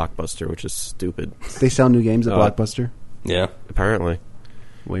at a Blockbuster, which is stupid. They sell new games at Blockbuster? yeah, Apparently.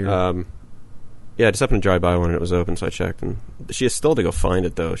 Weird. Yeah, I just happened to drive by when it was open, so I checked. And she has still to go find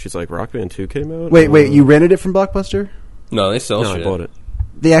it, though. She's like, Rock Band 2 came out? Wait, you rented it from Blockbuster? no, they sell No, shit. I bought it.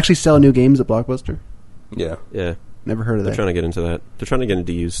 They actually sell new games at Blockbuster? Yeah, Yeah. Never heard of They're that. trying to get into that. They're trying to get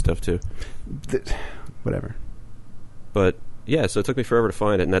into used stuff, too. Whatever. But, yeah, so it took me forever to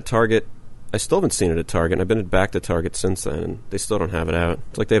find it. And that Target... I still haven't seen it at Target, and I've been back to Target since then, and they still don't have it out.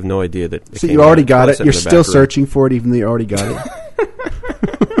 It's like they have no idea that it So came you already out. got Probably it? sitting You're in the still back room. searching for it even though you already got it?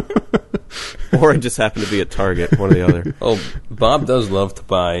 Or I just happened to be at Target, one or the other. Oh, Bob does love to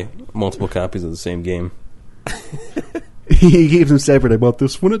buy multiple copies of the same game. He keeps them separate. I bought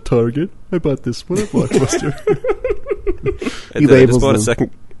this one at Target. I bought this one at Blockbuster. He I labels just bought a them.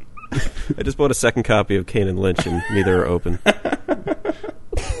 second... I just bought a second copy of Kane and Lynch, and neither are open.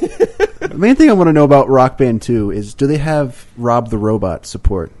 The main thing I want to know about Rock Band 2 is, do they have Rob the Robot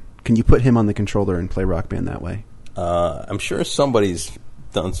support? Can you put him on the controller and play Rock Band that way? I'm sure somebody's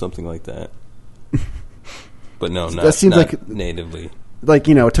done something like that, but no, not, That seems not like- natively. Like,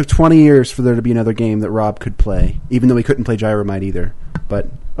 it took 20 years for there to be another game that Rob could play, even though he couldn't play Gyromite either. But,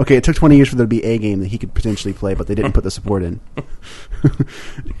 okay, it took 20 years for there to be a game that he could potentially play, but they didn't put the support in.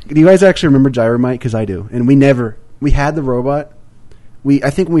 Do you guys actually remember Gyromite? Because I do. And we had the robot, I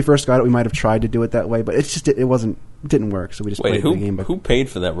think when we first got it, we might have tried to do it that way, but it didn't work. So we just played the game. But who paid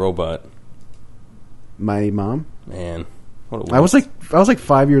for that robot? My mom. Man, what a waste. I was like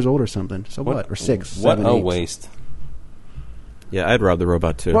 5 years old or something. So what? Or 6, What 7, a 8. waste. Yeah, I'd rob the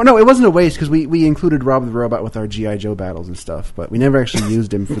robot too. Well, no, it wasn't a waste because we included Rob the Robot with our G.I. Joe battles and stuff, but we never actually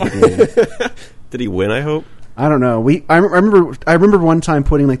used him for the game. Did he win? I hope. I don't know. I remember one time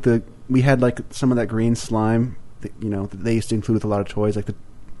putting we had like some of that green slime that, that they used to include with a lot of toys.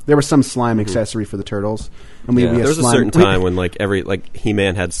 There was some slime accessory for the turtles, and we there was a certain time when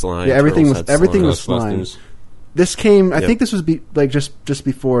He-Man had slime. Yeah, everything was slime. Ghostbusters. This came. I think this was just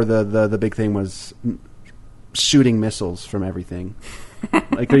before the big thing was shooting missiles from everything.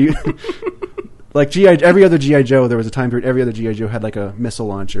 Every other G.I. Joe, there was a time period every other G.I. Joe had like a missile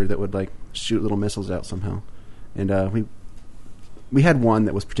launcher that would shoot little missiles out somehow. And we had one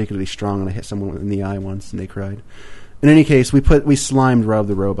that was particularly strong, and I hit someone in the eye once, and they cried. In any case, we slimed Rob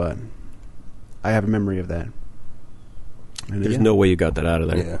the Robot. I have a memory of that. And There's no way you got that out of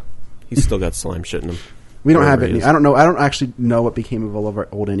there. Yeah. He's still got slime shit in him. We don't have it. I don't know. I don't actually know what became of all of our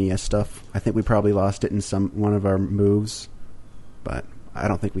old NES stuff. I think we probably lost it in one of our moves, but I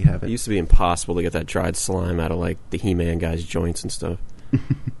don't think we have it. It used to be impossible to get that dried slime out of the He-Man guy's joints and stuff.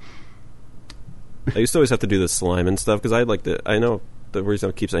 I used to always have to do the slime and stuff because I know the reason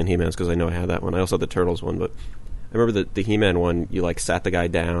I keep saying He-Man is because I know I had that one. I also had the Turtles one, but I remember the He-Man one. You sat the guy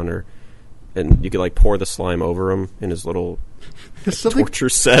down and you could pour the slime over him in his little torture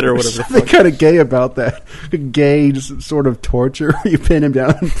set or whatever. Something kind of gay about that. Gay sort of torture. You pin him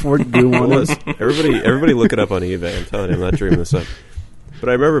down and pour goo on him. Everybody look it up on eBay. I'm telling you, I'm not dreaming this up. But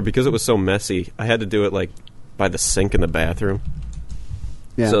I remember because it was so messy, I had to do it by the sink in the bathroom.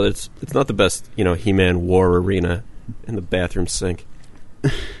 Yeah. So it's not the best, He-Man war arena in the bathroom sink.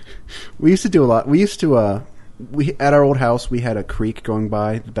 We used to do a lot. We used to at our old house, we had a creek going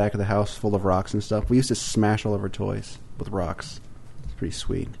by the back of the house full of rocks and stuff. We used to smash all of our toys with rocks. It's pretty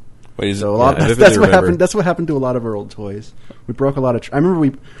sweet. That's what happened. That's what happened to a lot of our old toys. We broke a lot of. I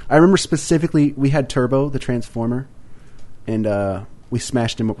remember specifically we had Turbo, the Transformer, and we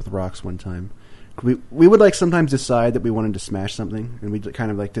smashed him up with rocks one time. We would sometimes decide that we wanted to smash something, and we'd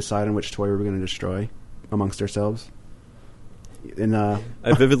kind of decide on which toy we were going to destroy amongst ourselves. And I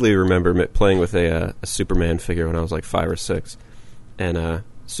vividly remember playing with a Superman figure when I was 5 or 6, and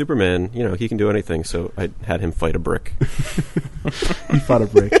Superman, he can do anything, so I had him fight a brick. He fought a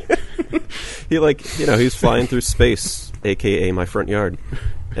brick. He was flying through space, aka my front yard,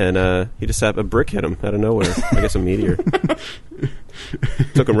 and he just had a brick hit him out of nowhere. I guess a meteor.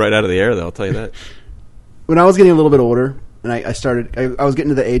 Took him right out of the air, though. I'll tell you that. When I was getting a little bit older, and I was getting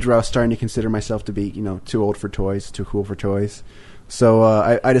to the age where I was starting to consider myself to be, too old for toys, too cool for toys. So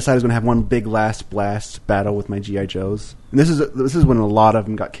I decided I was going to have one big last blast battle with my G.I. Joes. And this is when a lot of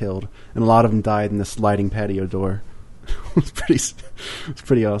them got killed, and a lot of them died in the sliding patio door. It was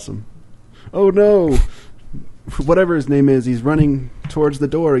pretty awesome. Oh no! Whatever his name is, he's running towards the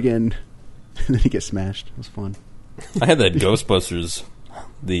door again, and then he gets smashed. It was fun. I had that Ghostbusters,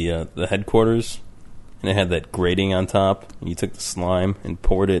 the headquarters, and it had that grating on top. And you took the slime and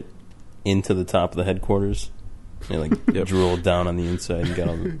poured it into the top of the headquarters. And it drooled down on the inside and got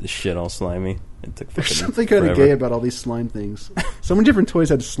all the shit all slimy. It took There's something kind of gay about all these slime things. So many different toys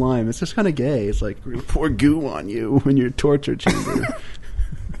had slime. It's just kind of gay. It's we pour goo on you in your torture chamber.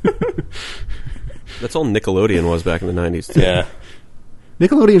 That's all Nickelodeon was back in the 90s, too. Yeah.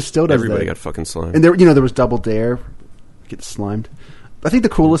 Nickelodeon still does Everybody that. got fucking slime. And there was Double Dare. Get slimed. I think the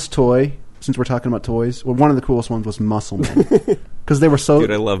coolest toy, since we're talking about toys, one of the coolest ones was Muscle Men. Because they were so...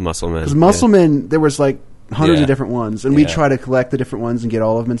 Dude, I love Muscle Men. Because Muscle Men, there was hundreds of different ones. And we'd try to collect the different ones and get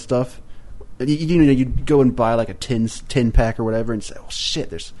all of them and stuff. And you'd go and buy a 10 pack or whatever and say, oh shit,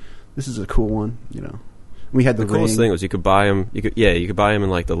 this is a cool one, We had the coolest ring. thing was you could buy them. You could buy them in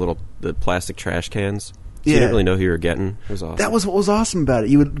the plastic trash cans. So you didn't really know who you were getting. It was awesome. That was what was awesome about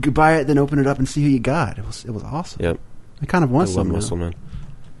it. You would buy it, then open it up and see who you got. It was awesome. Yep. I kind of want I some. love Muscle Men.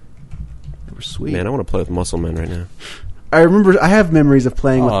 They were sweet. Man, I want to play with Muscle Men right now. I have memories of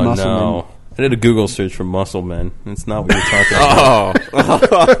playing with Muscle Men. I did a Google search for Muscle Men. It's not what you're talking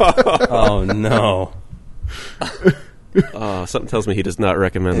about. Oh no. Something tells me he does not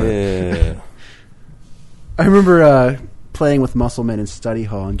recommend that. Yeah. I remember playing with Muscle Men in study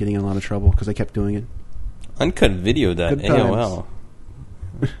hall and getting in a lot of trouble because I kept doing it. Uncutvideo.aol.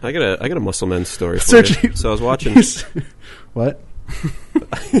 I got a Muscle Men story for you. So I was watching. What?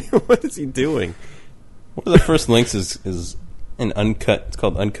 What is he doing? One of the first links is an uncut. It's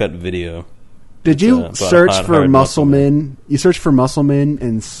called Uncut Video. Did you search for Muscle Men? You searched for Muscle Men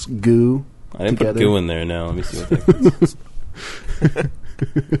and goo. I didn't together. put goo in there. Now let me see what that is.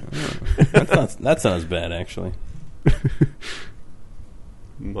 That sounds bad, actually.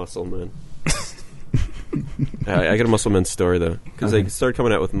 Muscle Men. I got a Muscle Men story though, because they started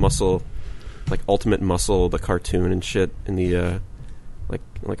coming out with Muscle, like Ultimate Muscle, the cartoon and shit in the like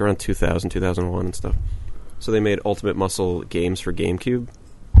around 2000, 2001 and stuff. So they made Ultimate Muscle games for GameCube.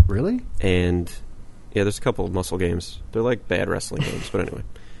 Really? And yeah, there's a couple of Muscle games. They're like bad wrestling games, but anyway.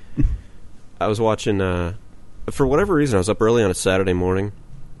 I was watching, for whatever reason, I was up early on a Saturday morning,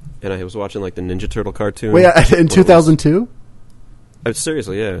 and I was watching like the Ninja Turtle cartoon. Wait, in 2002?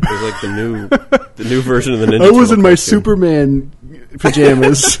 Seriously, yeah. It was like the new version of the Ninja Turtle. I was in my cartoon. Superman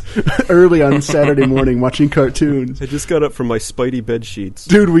pajamas early on Saturday morning watching cartoons. I just got up from my Spidey bed sheets.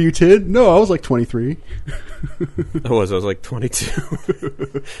 Dude, were you 10? No, I was like 23. I was like 22.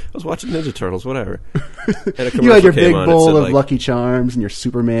 I was watching Ninja Turtles, whatever. And a You had your commercial big came on, it bowl said, of like, Lucky Charms and your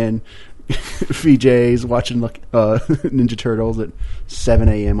Superman VJs watching Ninja Turtles at 7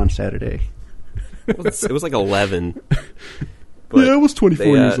 a.m. on Saturday. It was like 11. But yeah, I was 24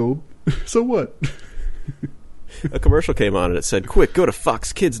 they, years old. So what? A commercial came on and it said, "Quick, go to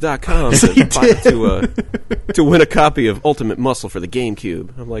foxkids.com to win a copy of Ultimate Muscle for the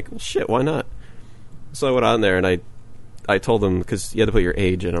GameCube." I'm like, well, shit, why not? So I went on there and I told them, because you had to put your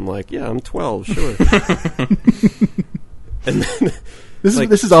age in. I'm like, yeah, I'm 12, sure. And then,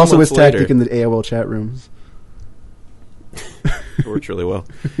 This is also his tactic in the AOL chat rooms. It worked really well.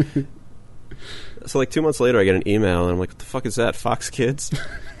 So like 2 months later, I get an email, and I'm like, what the fuck is that, Fox Kids?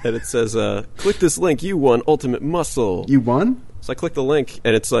 And it says, click this link, you won Ultimate Muscle. You won? So I click the link,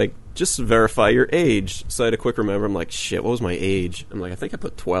 and it's like, just verify your age. So I had a quick remember. I'm like, shit, what was my age? I'm like, I think I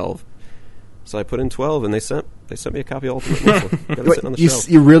put 12. So I put in 12, and they sent me a copy of Ultimate Muscle. Got it sitting on the shelf.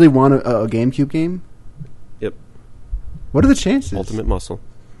 You really want a GameCube game? Yep. What are the chances? Ultimate Muscle.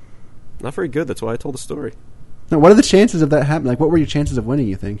 Not very good, that's why I told the story. No, what are the chances of that happening? Like, what were your chances of winning,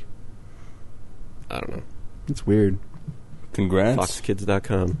 you think? I don't know. It's weird. Congrats.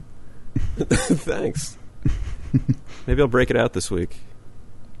 Foxkids.com. Thanks. Maybe I'll break it out this week.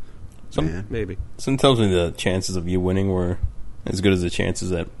 Maybe. Something tells me the chances of you winning were as good as the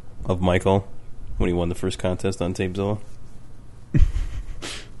chances of Michael when he won the first contest on Tapezilla.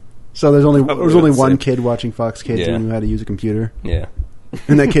 So there's only Probably one kid watching Fox Kids who knew how to use a computer. Yeah.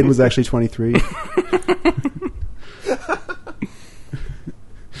 And that kid was actually 23.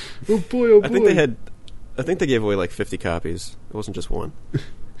 Oh boy! I think they gave away like 50 copies. It wasn't just one.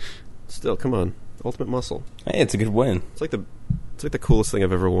 Still, come on, Ultimate Muscle. Hey, it's a good win. It's like the coolest thing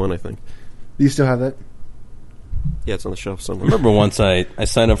I've ever won, I think. Do you still have that? Yeah, it's on the shelf I somewhere. remember once I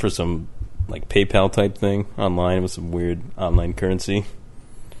signed up for some like PayPal type thing online with some weird online currency,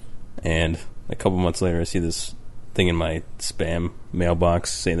 and a couple months later I see this thing in my spam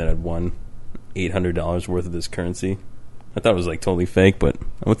mailbox saying that I'd won $800 worth of this currency. I thought it was like totally fake, but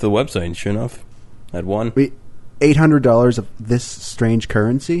I went to the website and sure enough, I'd won. Wait, $800 of this strange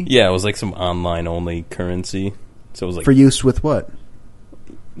currency? Yeah, it was like some online only currency. So it was like for use with what?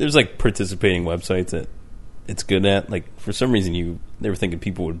 There's like participating websites that it's good at. Like for some reason they were thinking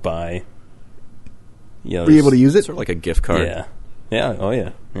people would buy. Were you able to use it? Sort of like a gift card. Yeah. Yeah. Oh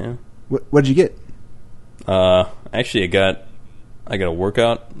yeah. Yeah. What did you get? Actually, I got a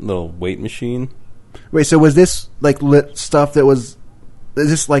workout little weight machine. Wait, so was this like lit stuff that was? Is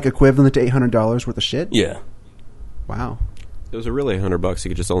this like equivalent to $800 worth of shit? Yeah. Wow. It was really $100. You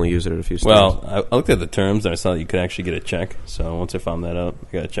could just only use it at a few stores. Well, I looked at the terms and I saw that you could actually get a check. So once I found that out,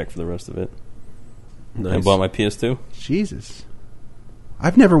 I got a check for the rest of it. Nice. I bought my PS2. Jesus,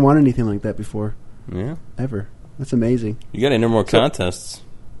 I've never won anything like that before. Yeah. Ever. That's amazing. You got to enter more contests.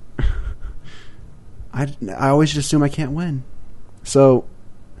 I always just assume I can't win. So,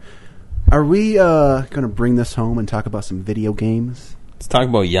 are we going to bring this home and talk about some video games? Let's talk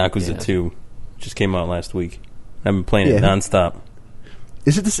about Yakuza 2. Just came out last week. I've been playing it nonstop.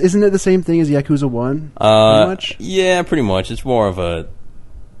 Isn't it the same thing as Yakuza 1? Pretty much? Yeah, pretty much. It's more of an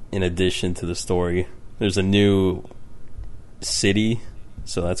addition to the story. There's a new city,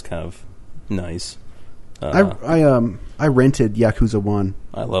 so that's kind of nice. I rented Yakuza 1.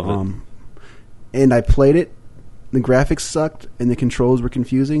 I love it. And I played it. The graphics sucked, and the controls were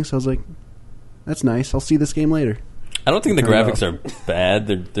confusing, so I was like, that's nice. I'll see this game later. I don't think the graphics are bad.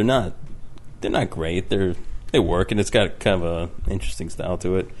 They're not great. They work, and it's got kind of a interesting style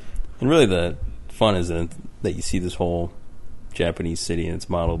to it. And really, the fun is that you see this whole Japanese city, and it's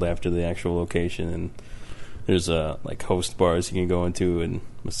modeled after the actual location. And there's like host bars you can go into, and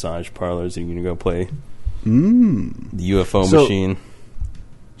massage parlors you can go play. The UFO machine.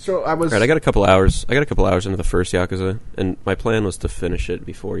 So I was. Right, I got a couple hours into the first Yakuza, and my plan was to finish it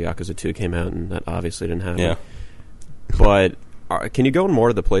before Yakuza 2 came out, and that obviously didn't happen. Yeah. But Can you go in more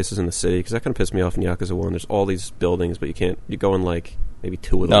of the places in the city? Because that kind of pissed me off in Yakuza 1. There's all these buildings, but you can't. You go in like maybe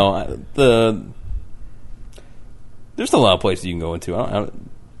 2 of them. No, there's a lot of places you can go into.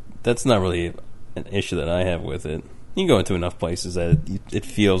 That's not really an issue that I have with it. You can go into enough places that it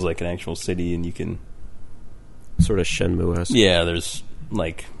feels like an actual city, and you can sort of Shenmue-esque. Yeah, there's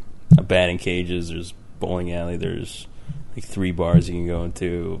like batting cages. There's bowling alley. There's like 3 bars you can go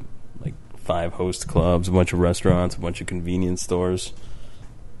into. 5 host clubs, a bunch of restaurants, a bunch of convenience stores.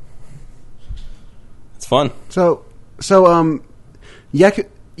 It's fun. So, I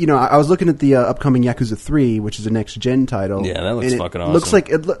was looking at the upcoming Yakuza 3, which is a next gen title. Yeah, that looks fucking awesome.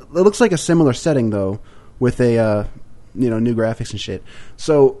 It looks like a similar setting though, with a new graphics and shit.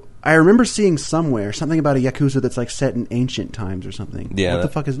 So I remember seeing somewhere something about a Yakuza that's like set in ancient times or something. Yeah, what the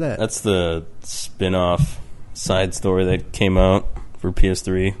fuck is that? That's the spin-off side story that came out for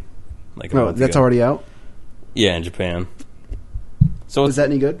PS3. That's already out? Yeah, in Japan. So is that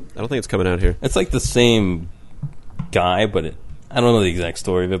any good? I don't think it's coming out here. It's like the same guy, but I don't know the exact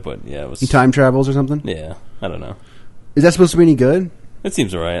story of it, but yeah, it was... He time travels or something? Yeah, I don't know. Is that supposed to be any good? It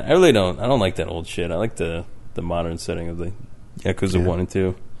seems alright. I really don't... I don't like that old shit. I like the modern setting of the Yakuza 1 and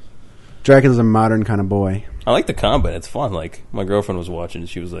 2. Dracula's a modern kind of boy. I like the combat. It's fun. Like, my girlfriend was watching, and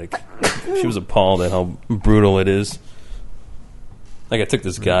she was like... she was appalled at how brutal it is. Like, I took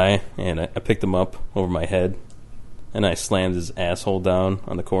this guy, and I picked him up over my head, and I slammed his asshole down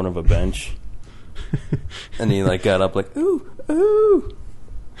on the corner of a bench. And he, got up ooh, ooh.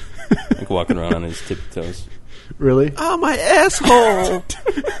 Walking around on his tippy toes. Really? Oh, my asshole!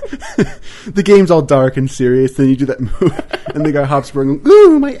 The game's all dark and serious, then you do that move, and the guy hops around,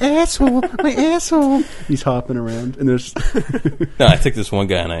 ooh, my asshole, my asshole. He's hopping around, and there's... No, I took this one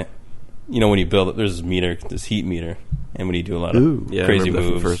guy, and when you build it, there's this meter, this heat meter, and when you do a lot of crazy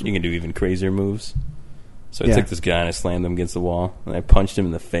moves, you can do even crazier moves. So I took this guy and I slammed him against the wall, and I punched him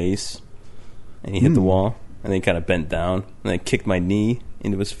in the face, and he hit the wall, and then he kind of bent down, and I kicked my knee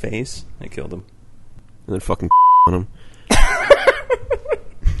into his face, and I killed him. And then fucking on him.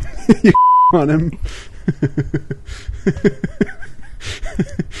 You on him.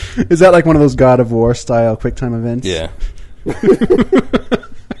 Is that like one of those God of War style quick time events? Yeah.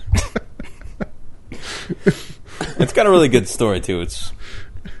 It's got a really good story too. It's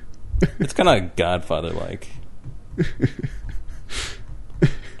kind of Godfather like.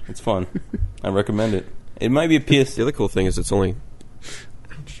 It's fun. I recommend it. It might be a PS. The other cool thing is it's only...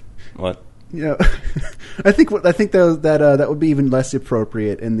 What? Yeah, I think that would be even less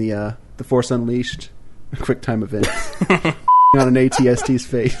appropriate in the Force Unleashed quick time event on an ATST's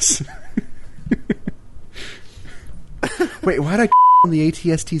face. Wait, why'd I on the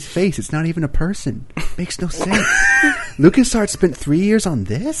ATST's face? It's not even a person. Makes no sense. LucasArts spent 3 years on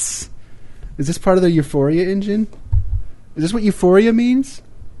this? Is this part of the Euphoria engine? Is this what Euphoria means?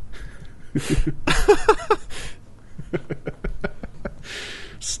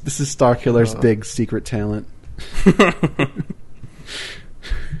 This is Starkiller's big secret talent.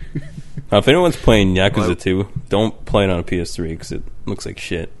 Now, if anyone's playing Yakuza 2, don't play it on a PS3 because it looks like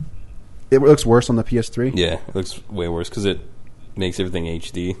shit. It looks worse on the PS3? Yeah, it looks way worse because it makes everything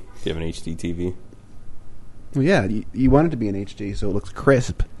HD if you have an HD TV. Well, yeah, you want it to be in HD so it looks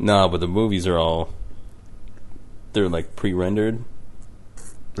crisp. No, but the movies are all... They're like pre-rendered.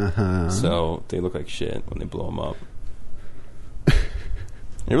 Uh-huh. So they look like shit when they blow them up.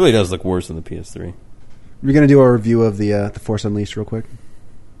 It really does look worse than the PS3. We're going to do our review of the Force Unleashed real quick.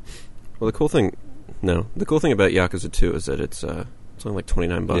 Well, the cool thing about Yakuza 2 is that it's only like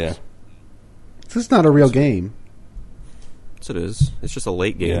 $29. Yeah. This is not a real game. Yes, it is. It's just a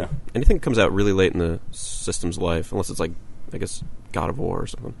late game. Yeah. Anything that comes out really late in the system's life, unless it's like, I guess, God of War or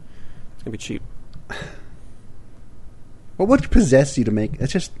something, it's going to be cheap. What would possess you to make...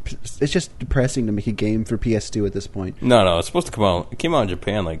 It's just depressing to make a game for PS2 at this point. No, it's supposed to come out... It came out in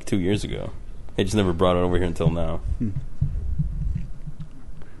Japan like 2 years ago. They just never brought it over here until now.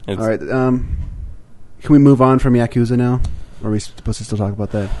 All right, can we move on from Yakuza now? Or are we supposed to still talk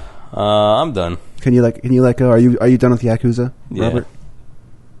about that? I'm done. Can you let go? Are you done with Yakuza, Yeah. Robert?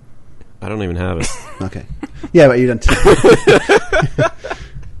 I don't even have it. Okay. Yeah, but you're done too.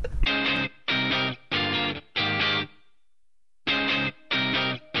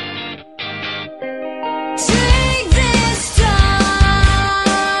 Take this time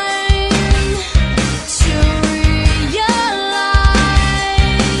to realize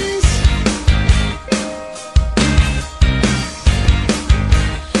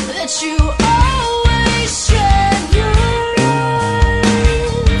that you always shed your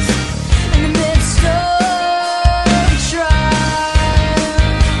eyes in the midst of trials.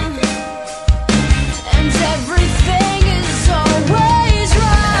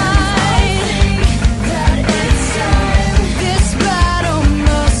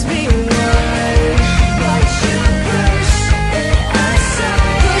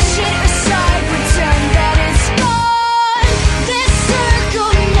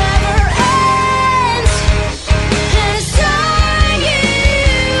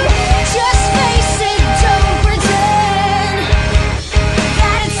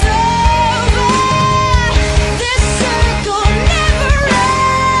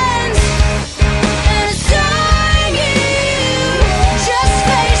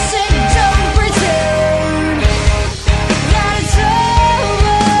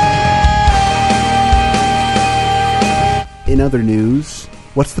 other news,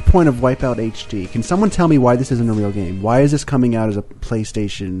 what's the point of Wipeout HD? Can someone tell me why this isn't a real game? Why is this coming out as a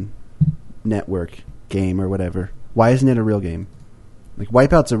PlayStation Network game or whatever? Why isn't it a real game? Like,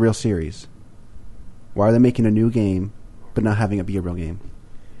 Wipeout's a real series. Why are they making a new game but not having it be a real game?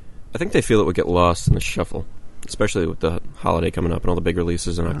 I think they feel it would get lost in the shuffle, especially with the holiday coming up and all the big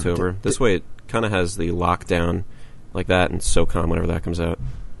releases in October. This way, it kind of has the lockdown like that, and SOCOM whenever that comes out,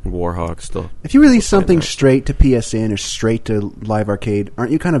 and Warhawk still. If you release something straight to PSN or straight to Live Arcade,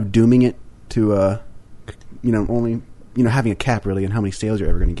 aren't you kind of dooming it to, only having a cap really on how many sales you're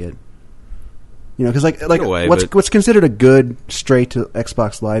ever going to get? You know, because what's considered a good straight to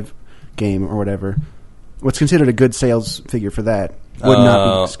Xbox Live game or whatever, what's considered a good sales figure for that would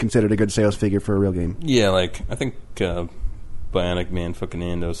not be considered a good sales figure for a real game. Yeah, like I think Bionic Man fucking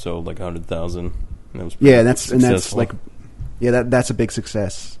Ando sold like 100,000. That's a big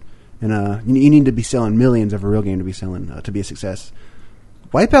success, and you need to be selling millions of a real game to be to be a success.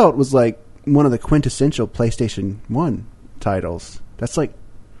 Wipeout was like one of the quintessential PlayStation 1 titles. That's like,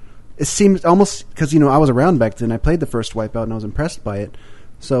 it seems almost, because I was around back then. I played the first Wipeout and I was impressed by it.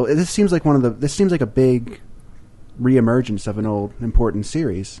 So this seems like a big reemergence of an old important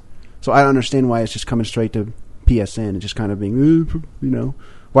series. So I don't understand why it's just coming straight to PSN and just kind of being,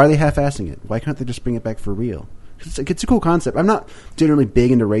 why are they half-assing it? Why can't they just bring it back for real? It's a cool concept. I'm not generally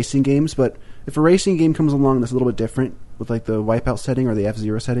big into racing games, but if a racing game comes along that's a little bit different with like the Wipeout setting or the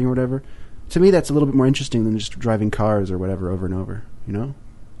F-Zero setting or whatever, to me that's a little bit more interesting than just driving cars or whatever over and over,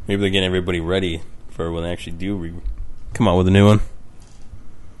 Maybe they're getting everybody ready for when they actually do come out with a new one.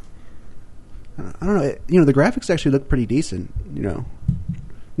 I don't know. The graphics actually look pretty decent. Not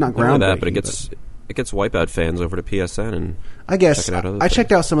groundbreaking. That, but it gets Wipeout fans over to PSN, and I guess check it out I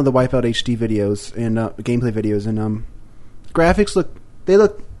checked out some of the Wipeout HD videos and gameplay videos, and graphics look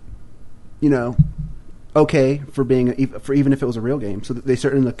okay for even if it was a real game. So they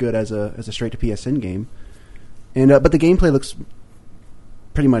certainly look good as a straight to PSN game, and but the gameplay looks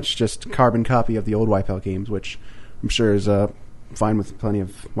pretty much just carbon copy of the old Wipeout games, which I'm sure is fine with plenty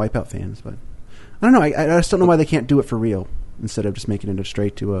of Wipeout fans, but. I don't know. I just don't know why they can't do it for real instead of just making it a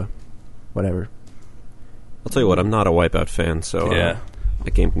straight to whatever. I'll tell you what, I'm not a Wipeout fan, so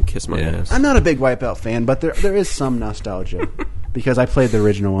that game can kiss my ass. I'm not a big Wipeout fan, but there is some nostalgia because I played the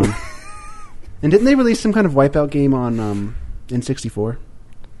original one. And didn't they release some kind of Wipeout game on N64?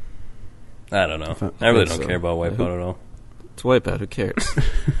 I don't know. I really don't care about Wipeout at all. It's Wipeout. Who cares?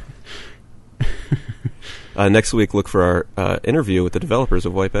 Next week, look for our interview with the developers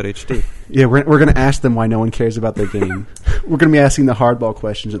of Wipeout HD. Yeah, we're going to ask them why no one cares about their game. We're going to be asking the hardball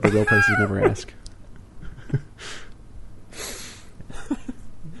questions that the real places never ask.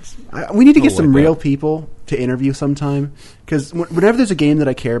 We need to get some real people to interview sometime, because whenever there's a game that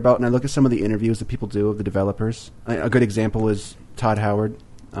I care about and I look at some of the interviews that people do of the developers, a good example is Todd Howard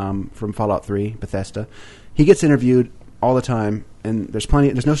from Fallout 3, Bethesda. He gets interviewed all the time, and there's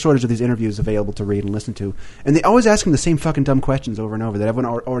no shortage of these interviews available to read and listen to, and they always ask him the same fucking dumb questions over and over that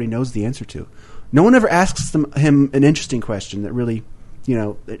everyone already knows the answer to. No one ever asks him an interesting question that really,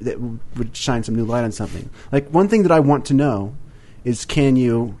 that would shine some new light on something. Like, one thing that I want to know is, can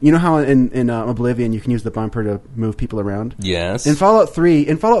you how in Oblivion you can use the bumper to move people around? Yes. In Fallout 3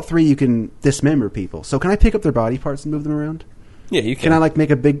 you can dismember people. So can I pick up their body parts and move them around? Yeah, you can.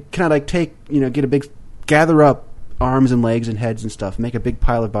 Can I gather up arms and legs and heads and stuff, make a big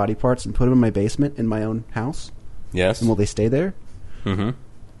pile of body parts and put them in my basement in my own house? Yes. And will they stay there? Mm-hmm.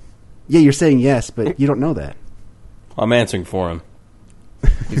 Yeah, you're saying yes, but you don't know that. I'm answering for him.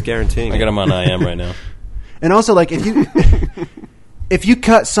 He's guaranteeing. I got him on IM right now. And also, like, if you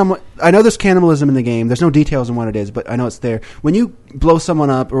cut someone, I know there's cannibalism in the game. There's no details on what it is, but I know it's there. When you blow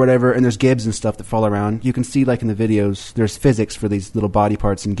someone up or whatever, and there's gibs and stuff that fall around, you can see, like in the videos, there's physics for these little body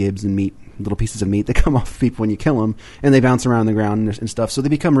parts and gibs and meat, little pieces of meat that come off of people when you kill them, and they bounce around the ground and stuff. So they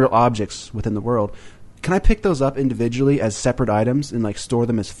become real objects within the world. Can I pick those up individually as separate items and like store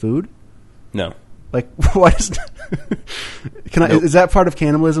them as food? No. Like, what is? Nope. Is that part of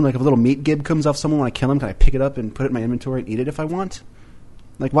cannibalism? Like, if a little meat gib comes off someone when I kill him, can I pick it up and put it in my inventory and eat it if I want?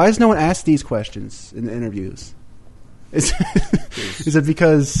 Like, why has no one asked these questions in the interviews? Is it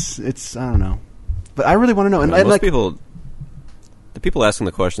because it's, I don't know. But I really want to know. And most people, the people asking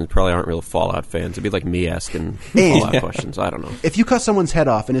the questions probably aren't real Fallout fans. It'd be like me asking Fallout questions. I don't know. If you cut someone's head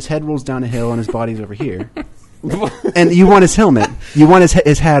off and his head rolls down a hill and his body's over here, and you want his helmet, you want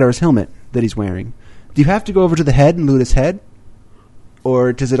his hat or his helmet that he's wearing, do you have to go over to the head and loot his head?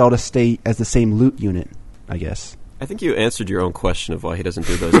 Or does it all just stay as the same loot unit, I guess? I think you answered your own question of why he doesn't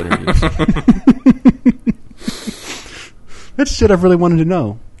do those interviews. That's shit I've really wanted to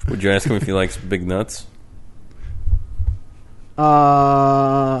know. Would you ask him if he likes big nuts?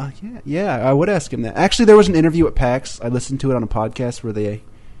 Yeah, I would ask him that. Actually, there was an interview at PAX. I listened to it on a podcast where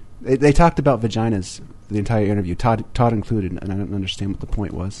they talked about vaginas the entire interview, Todd included, and I don't understand what the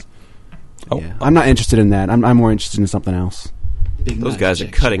point was. Oh. Yeah, I'm not interested in that. I'm more interested in something else. Big Those nuts, guys are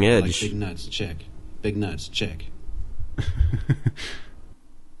check, cutting check. I edge. like big nuts, check. Big nuts, check.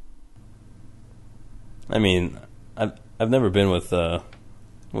 I mean, I've never been with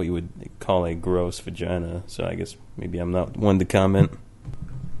what you would call a gross vagina, so I guess maybe I'm not one to comment.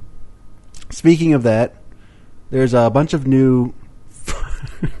 Speaking of that, there's a bunch of new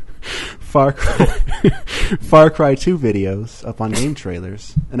Far Cry 2 videos up on game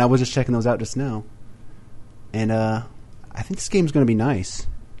trailers, and I was just checking those out just now. And I think this game's going to be nice.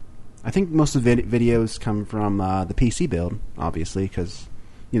 I think most of the videos come from the PC build, obviously, because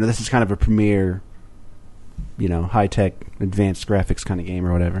this is kind of a premier, high-tech, advanced graphics kind of game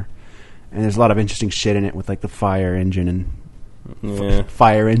or whatever. And there's a lot of interesting shit in it with like the fire engine and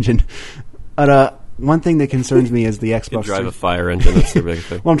fire engine. But one thing that concerns me is the Xbox. You drive a fire engine. That's their big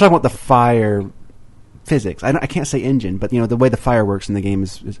thing. Well, I'm talking about the fire physics. I can't say engine, but the way the fire works in the game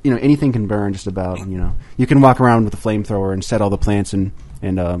is anything can burn. Just about you can walk around with a flamethrower and set all the plants and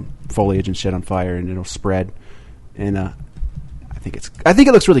foliage and shit on fire, and it'll spread. And I think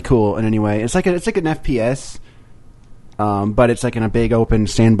it looks really cool. In any way, it's like an FPS, but it's like in a big open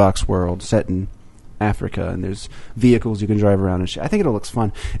sandbox world set in Africa, and there's vehicles you can drive around and shit. I think it looks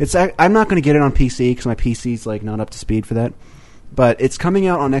fun. I'm not going to get it on PC because my PC's like not up to speed for that. But it's coming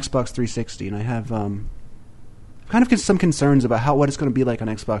out on Xbox 360, and I have kind of some concerns about what it's going to be like on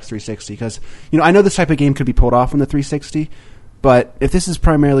Xbox 360 because I know this type of game could be pulled off on the 360, but if this is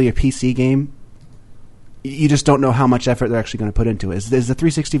primarily a PC game, you just don't know how much effort they're actually going to put into it. Is the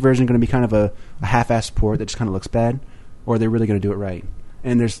 360 version going to be kind of a half-assed port that just kind of looks bad, or are they really going to do it right?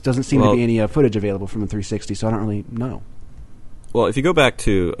 And there doesn't seem to be any footage available from the 360, so I don't really know. Well, if you go back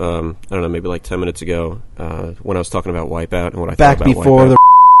to, I don't know, maybe like 10 minutes ago, when I was talking about Wipeout and what I thought about Wipeout. Back before the...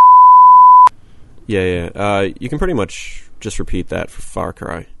 Yeah. You can pretty much just repeat that for Far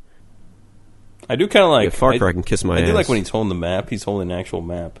Cry. I do kind of like... Far Cry can kiss my ass. I do like when he's holding the map. He's holding an actual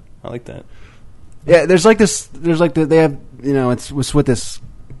map. I like that. Yeah, there's like this... they have... it's with this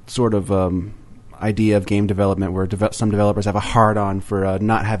sort of... idea of game development where some developers have a hard-on for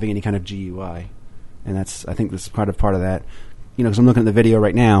not having any kind of GUI, and I think that's part of that. Because I'm looking at the video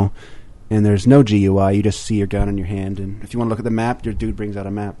right now, and there's no GUI. You just see your gun in your hand, and if you want to look at the map, your dude brings out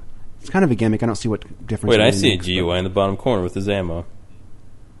a map. It's kind of a gimmick. I don't see what difference. Wait, I see a GUI in the bottom corner with his ammo.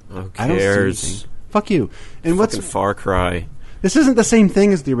 Who cares? I don't see anything. Fuck you. And what's Far Cry? This isn't the same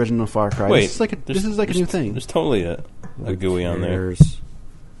thing as the original Far Cry. Wait, this is like a new thing. There's totally a GUI on there.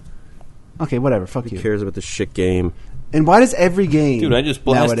 Okay, whatever. Fuck you. Who cares about this shit game? And why does every game, dude? I just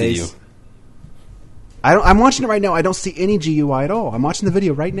blasted nowadays, you. I'm watching it right now. I don't see any GUI at all. I'm watching the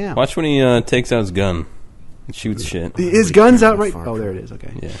video right now. Watch when he takes out his gun and shoots shit. His gun's out right... Oh, there it is.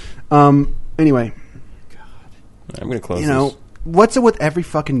 Okay. Yeah. Anyway. God. I'm going to close this. What's it with every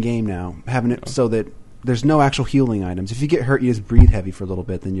fucking game now? Having it so that there's no actual healing items. If you get hurt, you just breathe heavy for a little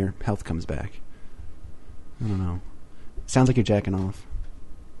bit, then your health comes back. I don't know. Sounds like you're jacking off.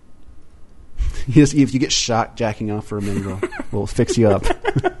 If you get shot jacking off for a minute, we'll fix you up.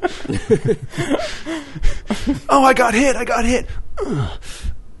 Oh, I got hit.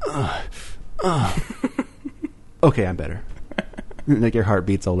 Okay, I'm better. Like your heart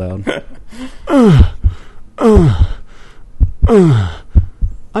beats all loud.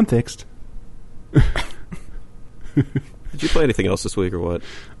 I'm fixed. Did you play anything else this week or what?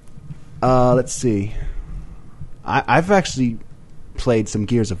 Let's see. I've actually played some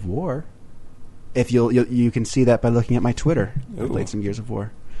Gears of War. If you can see that by looking at my Twitter. I played some Gears of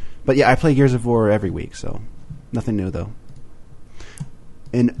War. But yeah, I play Gears of War every week, so nothing new though.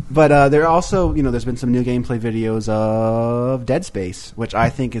 But there are also, there's been some new gameplay videos of Dead Space, which I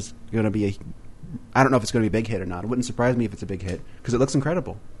think is going to be I don't know if it's going to be a big hit or not. It wouldn't surprise me if it's a big hit because it looks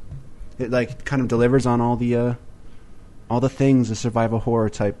incredible. It kind of delivers on all the things a survival horror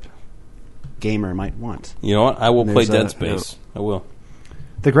type gamer might want. You know what? I will play Dead Space. I will.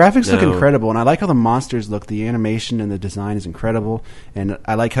 The graphics look incredible, and I like how the monsters look. The animation and the design is incredible, and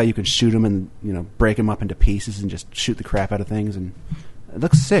I like how you can shoot them and break them up into pieces and just shoot the crap out of things. And it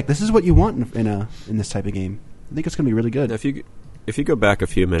looks sick. This is what you want in this type of game. I think it's going to be really good. If you go back a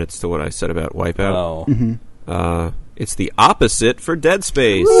few minutes to what I said about Wipeout, it's the opposite for Dead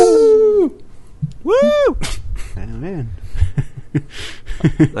Space. Woo! Woo! Oh man!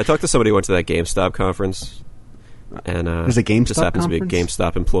 I talked to somebody who went to that GameStop conference. And there's a GameStop just happens conference? to be a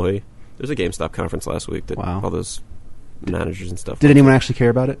GameStop employee. There's a GameStop conference last week that all those managers and stuff. Did anyone actually care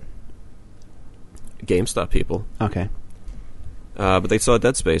about it? GameStop people. Okay. But they saw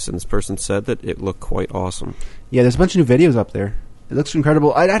Dead Space, and this person said that it looked quite awesome. Yeah, there's a bunch of new videos up there. It looks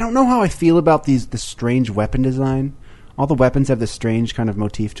incredible. I don't know how I feel about this strange weapon design. All the weapons have this strange kind of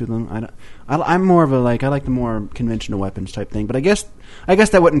motif to them. I'm more of a I like the more conventional weapons type thing. But I guess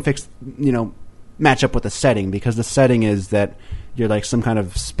that wouldn't match up with the setting, because the setting is that you're like some kind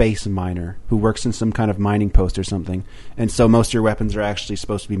of space miner who works in some kind of mining post or something, and so most of your weapons are actually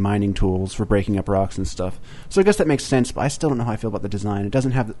supposed to be mining tools for breaking up rocks and stuff. So I guess that makes sense, but I still don't know how I feel about the design. It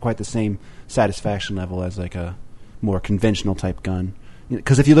doesn't have quite the same satisfaction level as like a more conventional type gun.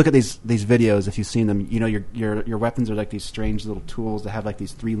 Because if you look at these videos, if you've seen them, your weapons are like these strange little tools that have like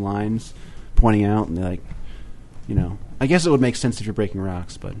these 3 lines pointing out, and they're like, I guess it would make sense if you're breaking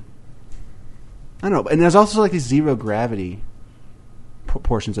rocks, but I don't know. And there's also like these zero gravity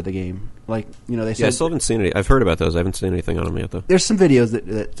portions of the game. Like, they said... Yeah, I still haven't seen any. I've heard about those. I haven't seen anything on them yet, though. There's some videos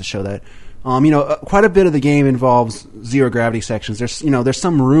that show that. Quite a bit of the game involves zero gravity sections. There's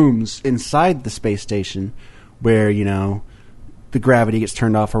some rooms inside the space station where, the gravity gets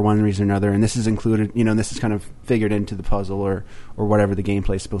turned off for one reason or another, and this is included, this is kind of figured into the puzzle or whatever the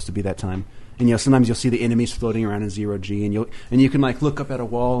gameplay is supposed to be that time. And sometimes you'll see the enemies floating around in zero G, and you can like look up at a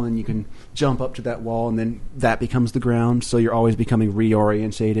wall, and you can jump up to that wall, and then that becomes the ground. So you're always becoming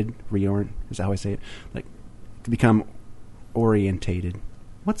reorientated. Is that how I say it? Like, to become orientated.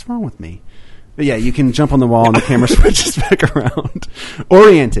 What's wrong with me? But yeah, you can jump on the wall, and the camera switches back around.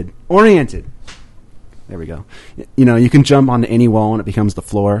 Oriented. There we go. You can jump onto any wall, and it becomes the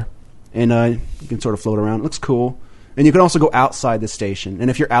floor, and you can sort of float around. It looks cool. And you can also go outside the station,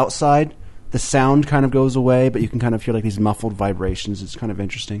 and if you're outside, the sound kind of goes away, but you can kind of hear like these muffled vibrations. It's kind of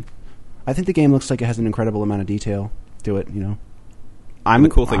interesting. I think the game looks like it has an incredible amount of detail to it. The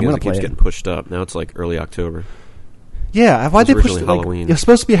cool thing is it keeps getting pushed up. Now it's like early October. Yeah, why'd they push it? Halloween. It was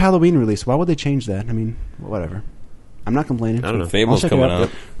supposed to be a Halloween release. Why would they change that? I mean, whatever. I'm not complaining. I don't know. Fable's coming out.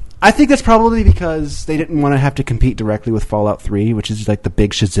 I think that's probably because they didn't want to have to compete directly with Fallout 3, which is like the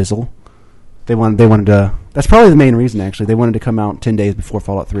big shizzle. They wanted to. That's probably the main reason. Actually, they wanted to come out 10 days before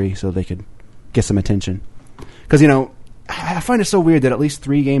Fallout 3 so they could get some attention. Because I find it so weird that at least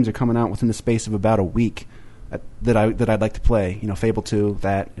 3 games are coming out within the space of about a week that I'd like to play. Fable 2,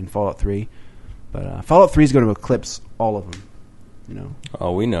 that, and Fallout 3. But Fallout 3 is going to eclipse all of them.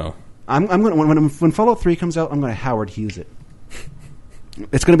 Oh, we know. I'm going when Fallout 3 comes out, I'm going to Howard Hughes it.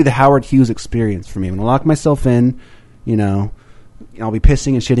 It's going to be the Howard Hughes experience for me. I'm going to lock myself in. I'll be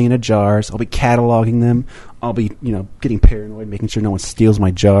pissing and shitting into jars. I'll be cataloging them. I'll be getting paranoid, making sure no one steals my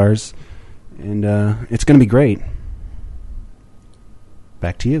jars. And it's going to be great.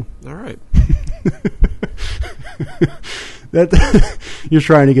 Back to you. All right. You're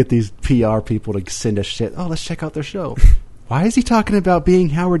trying to get these PR people to send us shit. Oh, let's check out their show. Why is he talking about being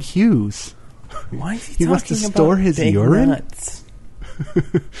Howard Hughes? Why is he wants to store his urine? Nuts?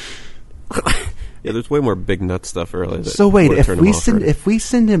 Yeah, there's way more big nut stuff earlier. So wait, if we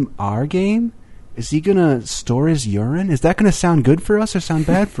send him our game, is he gonna store his urine? Is that gonna sound good for us or sound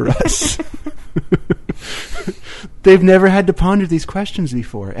bad for us? They've never had to ponder these questions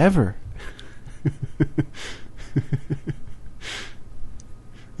before, ever.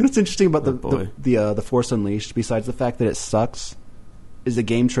 What's interesting about the Force Unleashed, besides the fact that it sucks, is the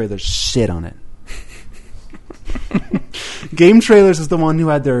game trailers shit on it. Game Trailers is the one who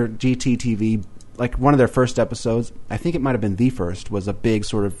had their GTTV, like one of their first episodes. I think it might have been the first. Was a big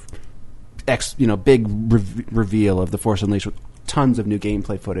sort of, big reveal of the Force Unleashed with tons of new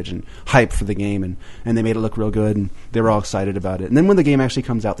gameplay footage and hype for the game, and they made it look real good, and they were all excited about it. And then when the game actually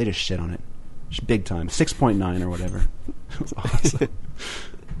comes out, they just shit on it, just big time, 6.9 or whatever. It was awesome.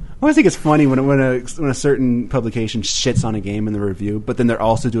 I always think it's funny when a certain publication shits on a game in the review, but then they're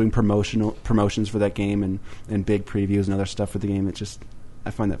also doing promotions for that game and big previews and other stuff for the game.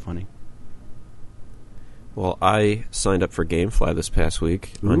 I find that funny. Well, I signed up for GameFly this past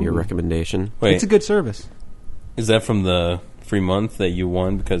week on your recommendation. Wait, it's a good service. Is that from the free month that you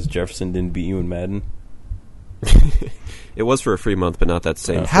won because Jefferson didn't beat you in Madden? It was for a free month, but not that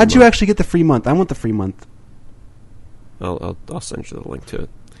same. How'd you actually get the free month? I want the free month. I'll send you the link to it.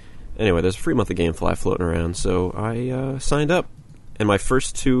 Anyway, there's a free month of GameFly floating around, so I signed up. And my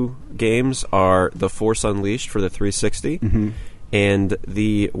first 2 games are The Force Unleashed for the 360 and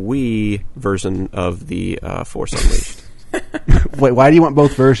the Wii version of the Force Unleashed. Wait, why do you want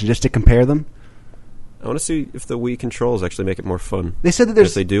both versions? Just to compare them? I want to see if the Wii controls actually make it more fun. They said that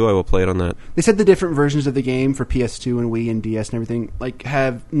if they do, I will play it on that. They said the different versions of the game for PS2 and Wii and DS and everything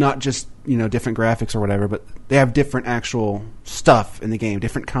have not just different graphics or whatever, but they have different actual stuff in the game,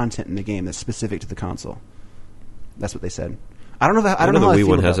 different content in the game that's specific to the console. That's what they said. I don't know that. I don't know the how Wii I feel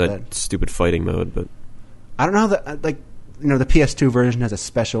one has about that stupid fighting mode, but I don't know how that. the PS2 version has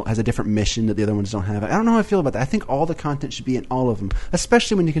a different mission that the other ones don't have. I don't know how I feel about that. I think all the content should be in all of them,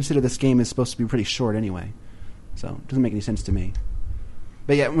 especially when you consider this game is supposed to be pretty short anyway. So it doesn't make any sense to me.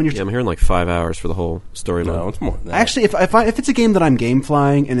 But yeah, when you're I'm hearing like 5 hours for the whole story No, mode. it's more than that. actually, if it's a game that I'm game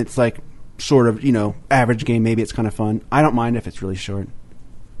flying and it's like sort of average game, maybe it's kind of fun. I don't mind if it's really short.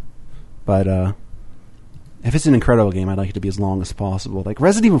 But if it's an incredible game, I'd like it to be as long as possible. Like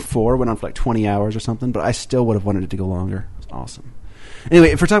Resident Evil 4 went on for like 20 hours or something, but I still would have wanted it to go longer. It was awesome. Anyway,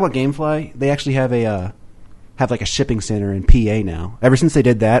 if we're talking about GameFly, they actually have like a shipping center in PA now. Ever since they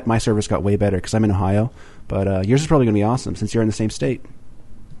did that, my service got way better because I'm in Ohio. But yours is probably going to be awesome since you're in the same state.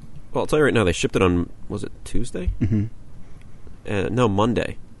 Well, I'll tell you right now, they shipped it on, was it Tuesday? Mm-hmm. No,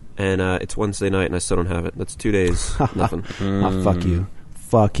 Monday. And it's Wednesday night, and I still don't have it. That's 2 days, nothing. Oh, fuck you.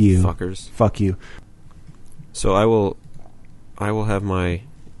 Fuck you. Fuckers. Fuck you. So I will have my,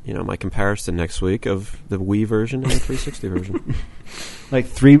 my comparison next week of the Wii version and the 360 version. Like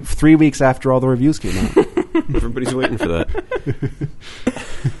three weeks after all the reviews came out. Everybody's waiting for that.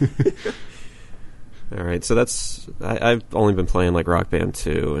 All right, so I've only been playing like Rock Band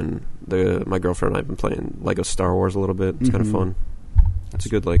 2, and my girlfriend and I've been playing Lego Star Wars a little bit. It's kind of fun. It's a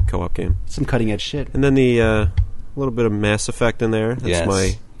good like co-op game. Some cutting edge shit. And then the little bit of Mass Effect in there. That's Yes.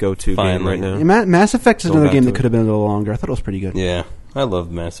 my go-to game right now. Yeah, Mass Effect is Going another back game to that it. could have been a little longer. I thought it was pretty good. Yeah, I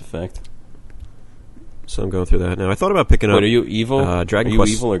love Mass Effect. So I'm going through that now. I thought about picking up. Wait, are you evil? Dragon are you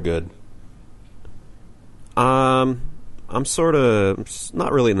Quest. evil or good? I'm sort of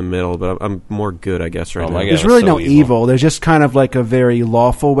not really in the middle, but I'm more good, I guess, right Oh now. my God. There's Yeah, really so no evil. evil. There's just kind of like a very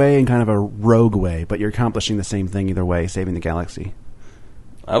lawful way and kind of a rogue way, but you're accomplishing the same thing either way, saving the galaxy.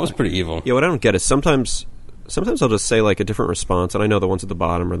 I was pretty evil. Yeah, what I don't get is sometimes I'll just say like a different response, and I know the ones at the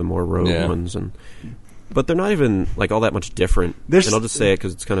bottom are the more rogue Yeah. ones, but they're not even like all that much different. There's- and I'll just say it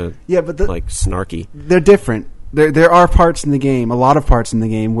because it's kind of but like snarky. they're different. There are parts in the game, a lot of parts in the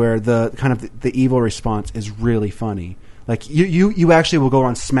game, where the kind of the evil response is really funny. Like you actually will go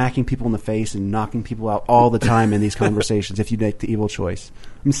around smacking people in the face and knocking people out all the time in these conversations if you make the evil choice.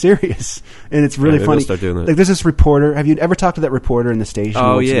 I'm serious, and it's really maybe funny. I'll start doing that. Like there's this reporter. Have you ever talked to that reporter in the station?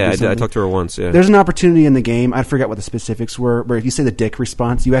 Oh once you yeah, do I something? talked to her once. Yeah, There's an opportunity in the game. I forget what the specifics were, where if you say the dick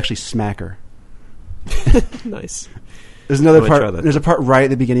response, you actually smack her. nice. There's another I might try part. that. There's a part right at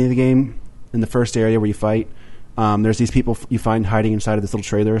the beginning of the game, in the first area where you fight. There's these people you find hiding inside of this little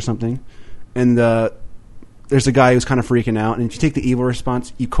trailer or something, and there's a guy who's kind of freaking out. And if you take the evil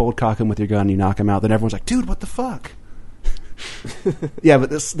response, you cold cock him with your gun, and you knock him out. Then everyone's like, "Dude, what the fuck?" Yeah, but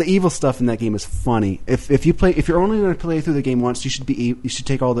the evil stuff in that game is funny. If you're only going to play through the game once, you should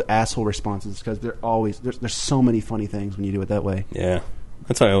take all the asshole responses because there's so many funny things when you do it that way. Yeah,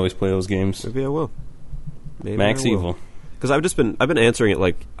 that's how I always play those games. Maybe I will. Maybe Max I will. evil. Because I've been answering it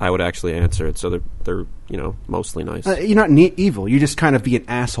like I would actually answer it, so they're mostly nice. You're not evil. You just kind of be an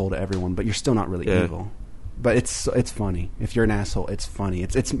asshole to everyone, but you're still not really Yeah. evil. But it's funny. If you're an asshole, it's funny.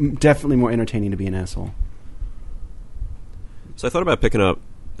 It's definitely more entertaining to be an asshole. So I thought about picking up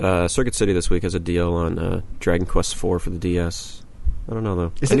Circuit City this week as a deal on Dragon Quest IV for the DS. I don't know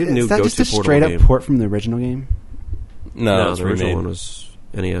though. Is I need a new that go-to just a portable straight up game. port from the original game? No, it's the original remade. one was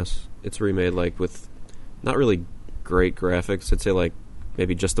NES. It's remade like with not really great graphics. I'd say like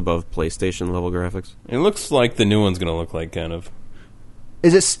maybe just above PlayStation level graphics. It looks like the new one's going to look like, kind of.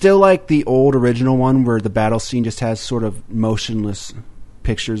 Is it still like the old original one where the battle scene just has sort of motionless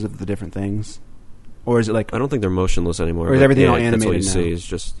pictures of the different things? Or is it like... I don't think they're motionless anymore. Or is but everything all That's all you animated now? see is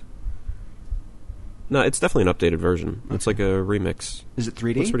just... No, it's definitely an updated version. It's like a remix. Is it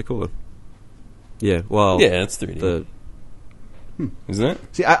 3D? Looks pretty cool though. Yeah, well... Yeah, it's 3D. The, Isn't it?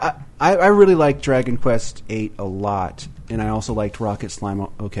 See, I really liked Dragon Quest VIII a lot, and I also liked Rocket Slime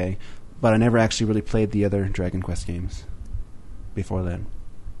okay, but I never actually really played the other Dragon Quest games before then.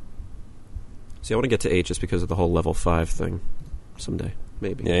 see, I want to get to 8 just because of the whole level 5 thing. Someday.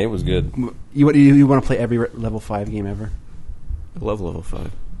 Maybe. Yeah, it was good. You want to play every level 5 game ever? I love level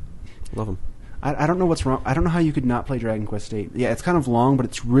 5. Love them. I don't know what's wrong. I don't know how you could not play Dragon Quest VIII. Yeah, it's kind of long, but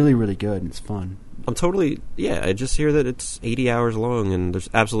it's really, really good, and it's fun. I'm totally... Yeah, I just hear that it's 80 hours long, and there's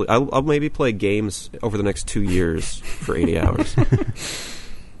absolutely... I'll maybe play games over the next 2 years for 80 hours.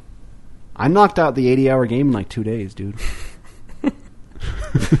 I knocked out the 80-hour game in like 2 days, dude.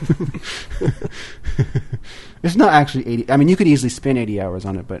 It's not actually 80. I mean, you could easily spend 80 hours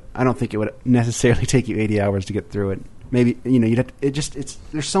on it, but I don't think it would necessarily take you 80 hours to get through it. Maybe, you'd have to,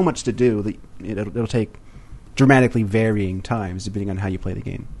 there's so much to do that it'll take dramatically varying times depending on how you play the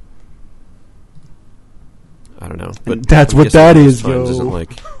game. I don't know. And But that's I'm what guessing that those is, times yo. Isn't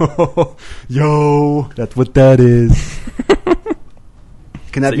like... Yo, that's what that is.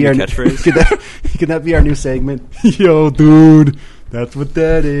 Can that Is be that our your catchphrase? Can that be our new segment? Yo, dude, that's what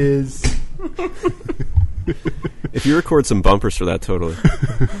that is. If you record some bumpers for that, totally.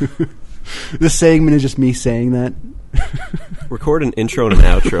 This segment is just me saying that. Record an intro and an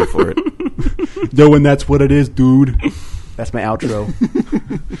outro for it. Yo, and that's what it is, dude. That's my outro.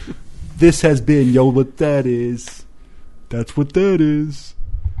 This has been Yo, what that is. That's what that is.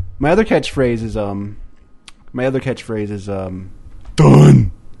 My other catchphrase is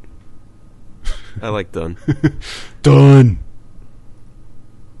done. I like done. Done.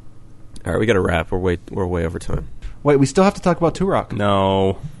 All right, we got to wrap. We're way over time. Wait, we still have to talk about Turok.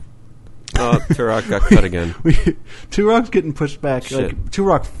 No. Oh, Turok got cut again. Turok's getting pushed back. Shit. Like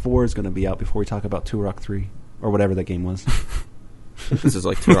Turok 4 is going to be out before we talk about Turok 3 or whatever that game was. This is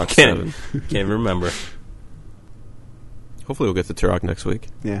like Turok 7. Can't remember. Hopefully we'll get to Turok next week.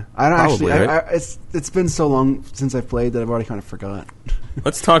 Yeah, I don't Probably, actually. right? It's been so long since I've played that I've already kind of forgot.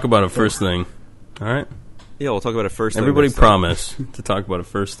 Let's talk about it first thing. All right? Yeah, we'll talk about it first. Everybody next time. promise to talk about it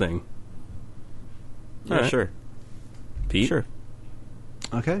first thing. Yeah, All right. sure. Pete? Sure.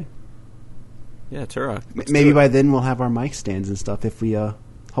 Okay. Yeah, Turok. Let's Maybe do it. by then we'll have our mic stands and stuff if we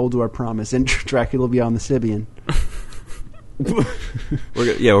hold to our promise. And Dracula will be on the Sibian.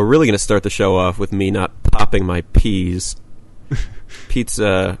 We're really going to start the show off with me not popping my peas. Pete's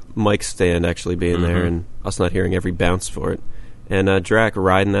mic stand actually being there and us not hearing every bounce for it. And Drac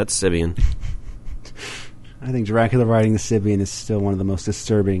riding that Sibian. I think Dracula riding the Sibian is still one of the most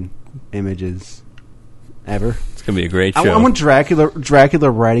disturbing images ever. It's going to be a great show. I want Dracula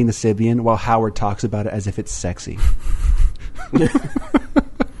riding the Sibian while Howard talks about it as if it's sexy. That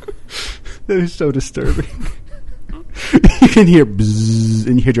is so disturbing. You can hear bzzz,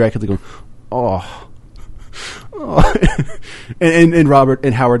 and you hear Dracula going, oh. And Robert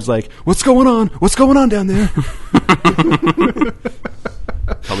and Howard's like, what's going on? What's going on down there?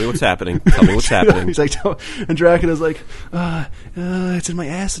 Tell me what's happening. Tell me what's happening. He's like, and Dracula's like, it's in my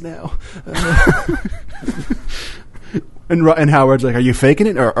ass now. And Howard's like, are you faking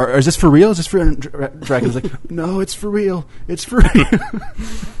it? Or is this for real? Is this for real? And Dracula's like, no, it's for real. It's for real.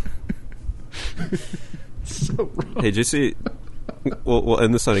 So wrong. Hey, did you see... We'll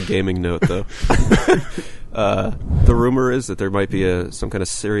end this on a gaming note, though. The rumor is that there might be some kind of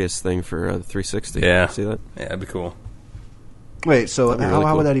serious thing for the 360. Yeah. See that? Yeah, that'd be cool. Wait, so That'd be really how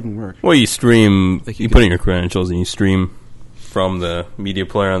cool. would that even work? Well, you stream, Think you you put could- in your credentials and you stream from the media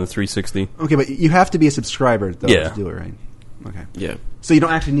player on the 360. Okay, but you have to be a subscriber, though, Yeah. to do it, right? Okay. Yeah. So you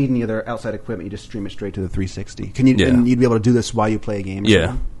don't actually need any other outside equipment. You just stream it straight to the 360. Can you? Yeah. And you'd be able to do this while you play a game. Or Yeah.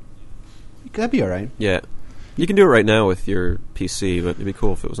 something? That'd be all right. Yeah. You can do it right now with your PC, but it'd be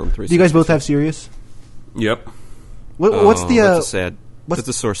cool if it was on 360. Do you guys both have Sirius? Yep. What's the? That's a sad... what's- That's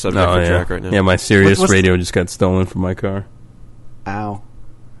a sore subject Oh, for yeah. Drac right now. Yeah, my Sirius What's- radio just got stolen from my car. Ow,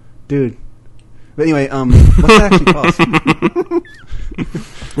 dude. But anyway, what's that actually cost?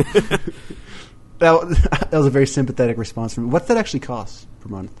 that was a very sympathetic response from me. What's that actually cost per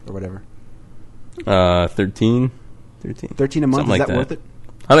month or whatever? 13? 13 a month. Something Is like that worth it?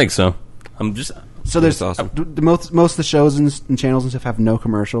 I think so. I'm just... So there's That's awesome. most of the shows and channels and stuff have no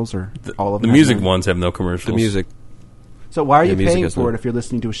commercials, or all of The them. music have no? ones have no commercials. The music... So why are Yeah, you music paying has for no- it if you're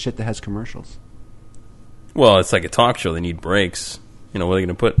listening to a shit that has commercials? Well, it's like a talk show. They need breaks. You know, what are they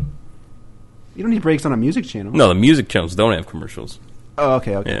going to put? You don't need breaks on a music channel. No, the music channels don't have commercials. Oh,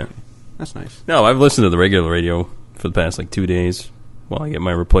 okay. Yeah. That's nice. No, I've listened to the regular radio for the past, 2 days while I get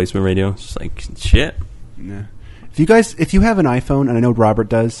my replacement radio. It's just like, shit. Yeah. If you have an iPhone, and I know Robert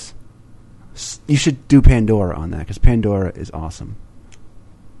does, you should do Pandora on that because Pandora is awesome.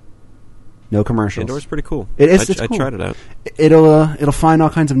 No commercials. Pandora's pretty cool. It is. It's I cool. tried it out. It'll find all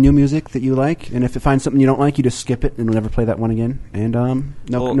kinds of new music that you like, and if it finds something you don't like, you just skip it and it'll never play that one again. And no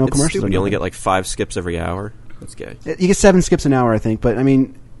Well, no it's commercials. stupid. or You only nothing. get 5 skips every hour. That's gay. You get 7 skips an hour, I think. But I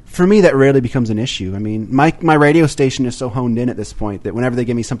mean, for me, that rarely becomes an issue. I mean, my radio station is so honed in at this point that whenever they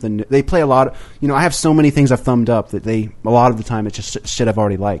give me something, they play a lot. I have so many things I've thumbed up that a lot of the time it's just shit I've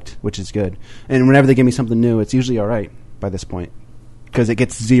already liked, which is good. And whenever they give me something new, it's usually all right by this point because it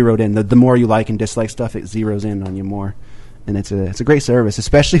gets zeroed in. The more you like and dislike stuff, it zeroes in on you more, and it's a great service,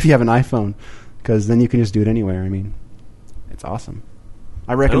 especially if you have an iPhone, because then you can just do it anywhere. I mean, it's awesome.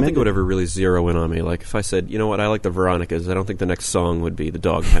 I I recommend. don't think it would ever really zero in on me. Like, if I said, you know what, I like the Veronicas, I don't think the next song would be the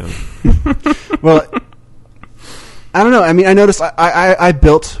Dog Pound. Well, I don't know. I mean, I noticed I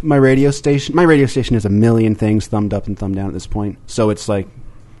built my radio station. My radio station has a million things thumbed up and thumbed down at this point. So it's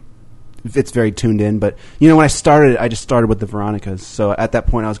it's very tuned in. But, when I started, I just started with the Veronicas. So at that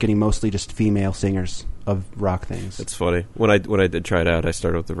point, I was getting mostly just female singers of rock things. That's funny. When I did try it out, I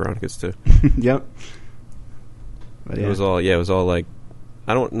started with the Veronicas, too. Yep. But It was all like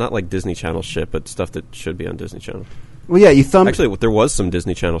I don't not like Disney Channel shit, but stuff that should be on Disney Channel. Well, yeah, you thumb. Actually, there was some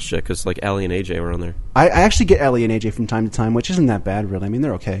Disney Channel shit because like Allie and AJ were on there. I actually get Ellie and AJ from time to time, which isn't that bad, really. I mean,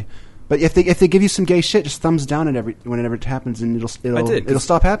 they're okay. But if they give you some gay shit, just thumbs down it whenever it happens, and it'll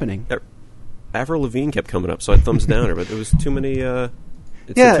stop happening. Avril Lavigne kept coming up, so I thumbs down her, but it was too many. Too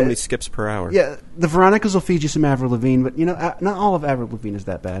many skips per hour. Yeah, the Veronicas will feed you some Avril Lavigne, but not all of Avril Lavigne is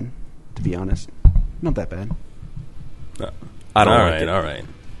that bad. To be honest, not that bad. I don't like it. All right.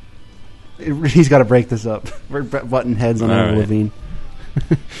 He's got to break this up. We're butting heads on All Avril right. Lavigne.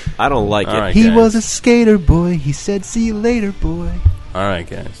 I don't like All it. right, He guys. was a skater boy. He said, "See you later, boy." All right,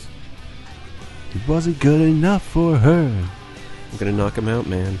 guys. He wasn't good enough for her. I'm gonna knock him out,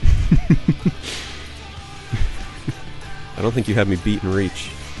 man. I don't think you have me beat and reach.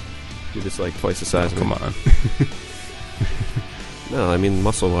 You're just like twice the size of me. Come on. No, I mean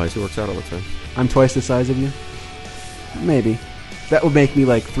muscle-wise, he works out all the time. I'm twice the size of you? Maybe. That would make me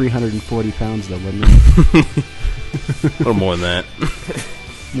like 340 pounds, though, wouldn't it? A little more than that.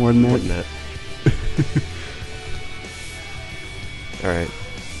 More than that? More than that. All right.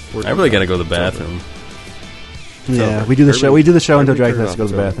 I really got to go to the bathroom. Yeah, over. we do the show. We do the show until Everybody Drag Fest turn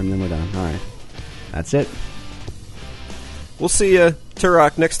goes to it the off. bathroom, then we're done. All right. That's it. We'll see you,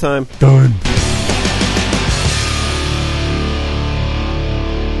 Turok, next time. Done.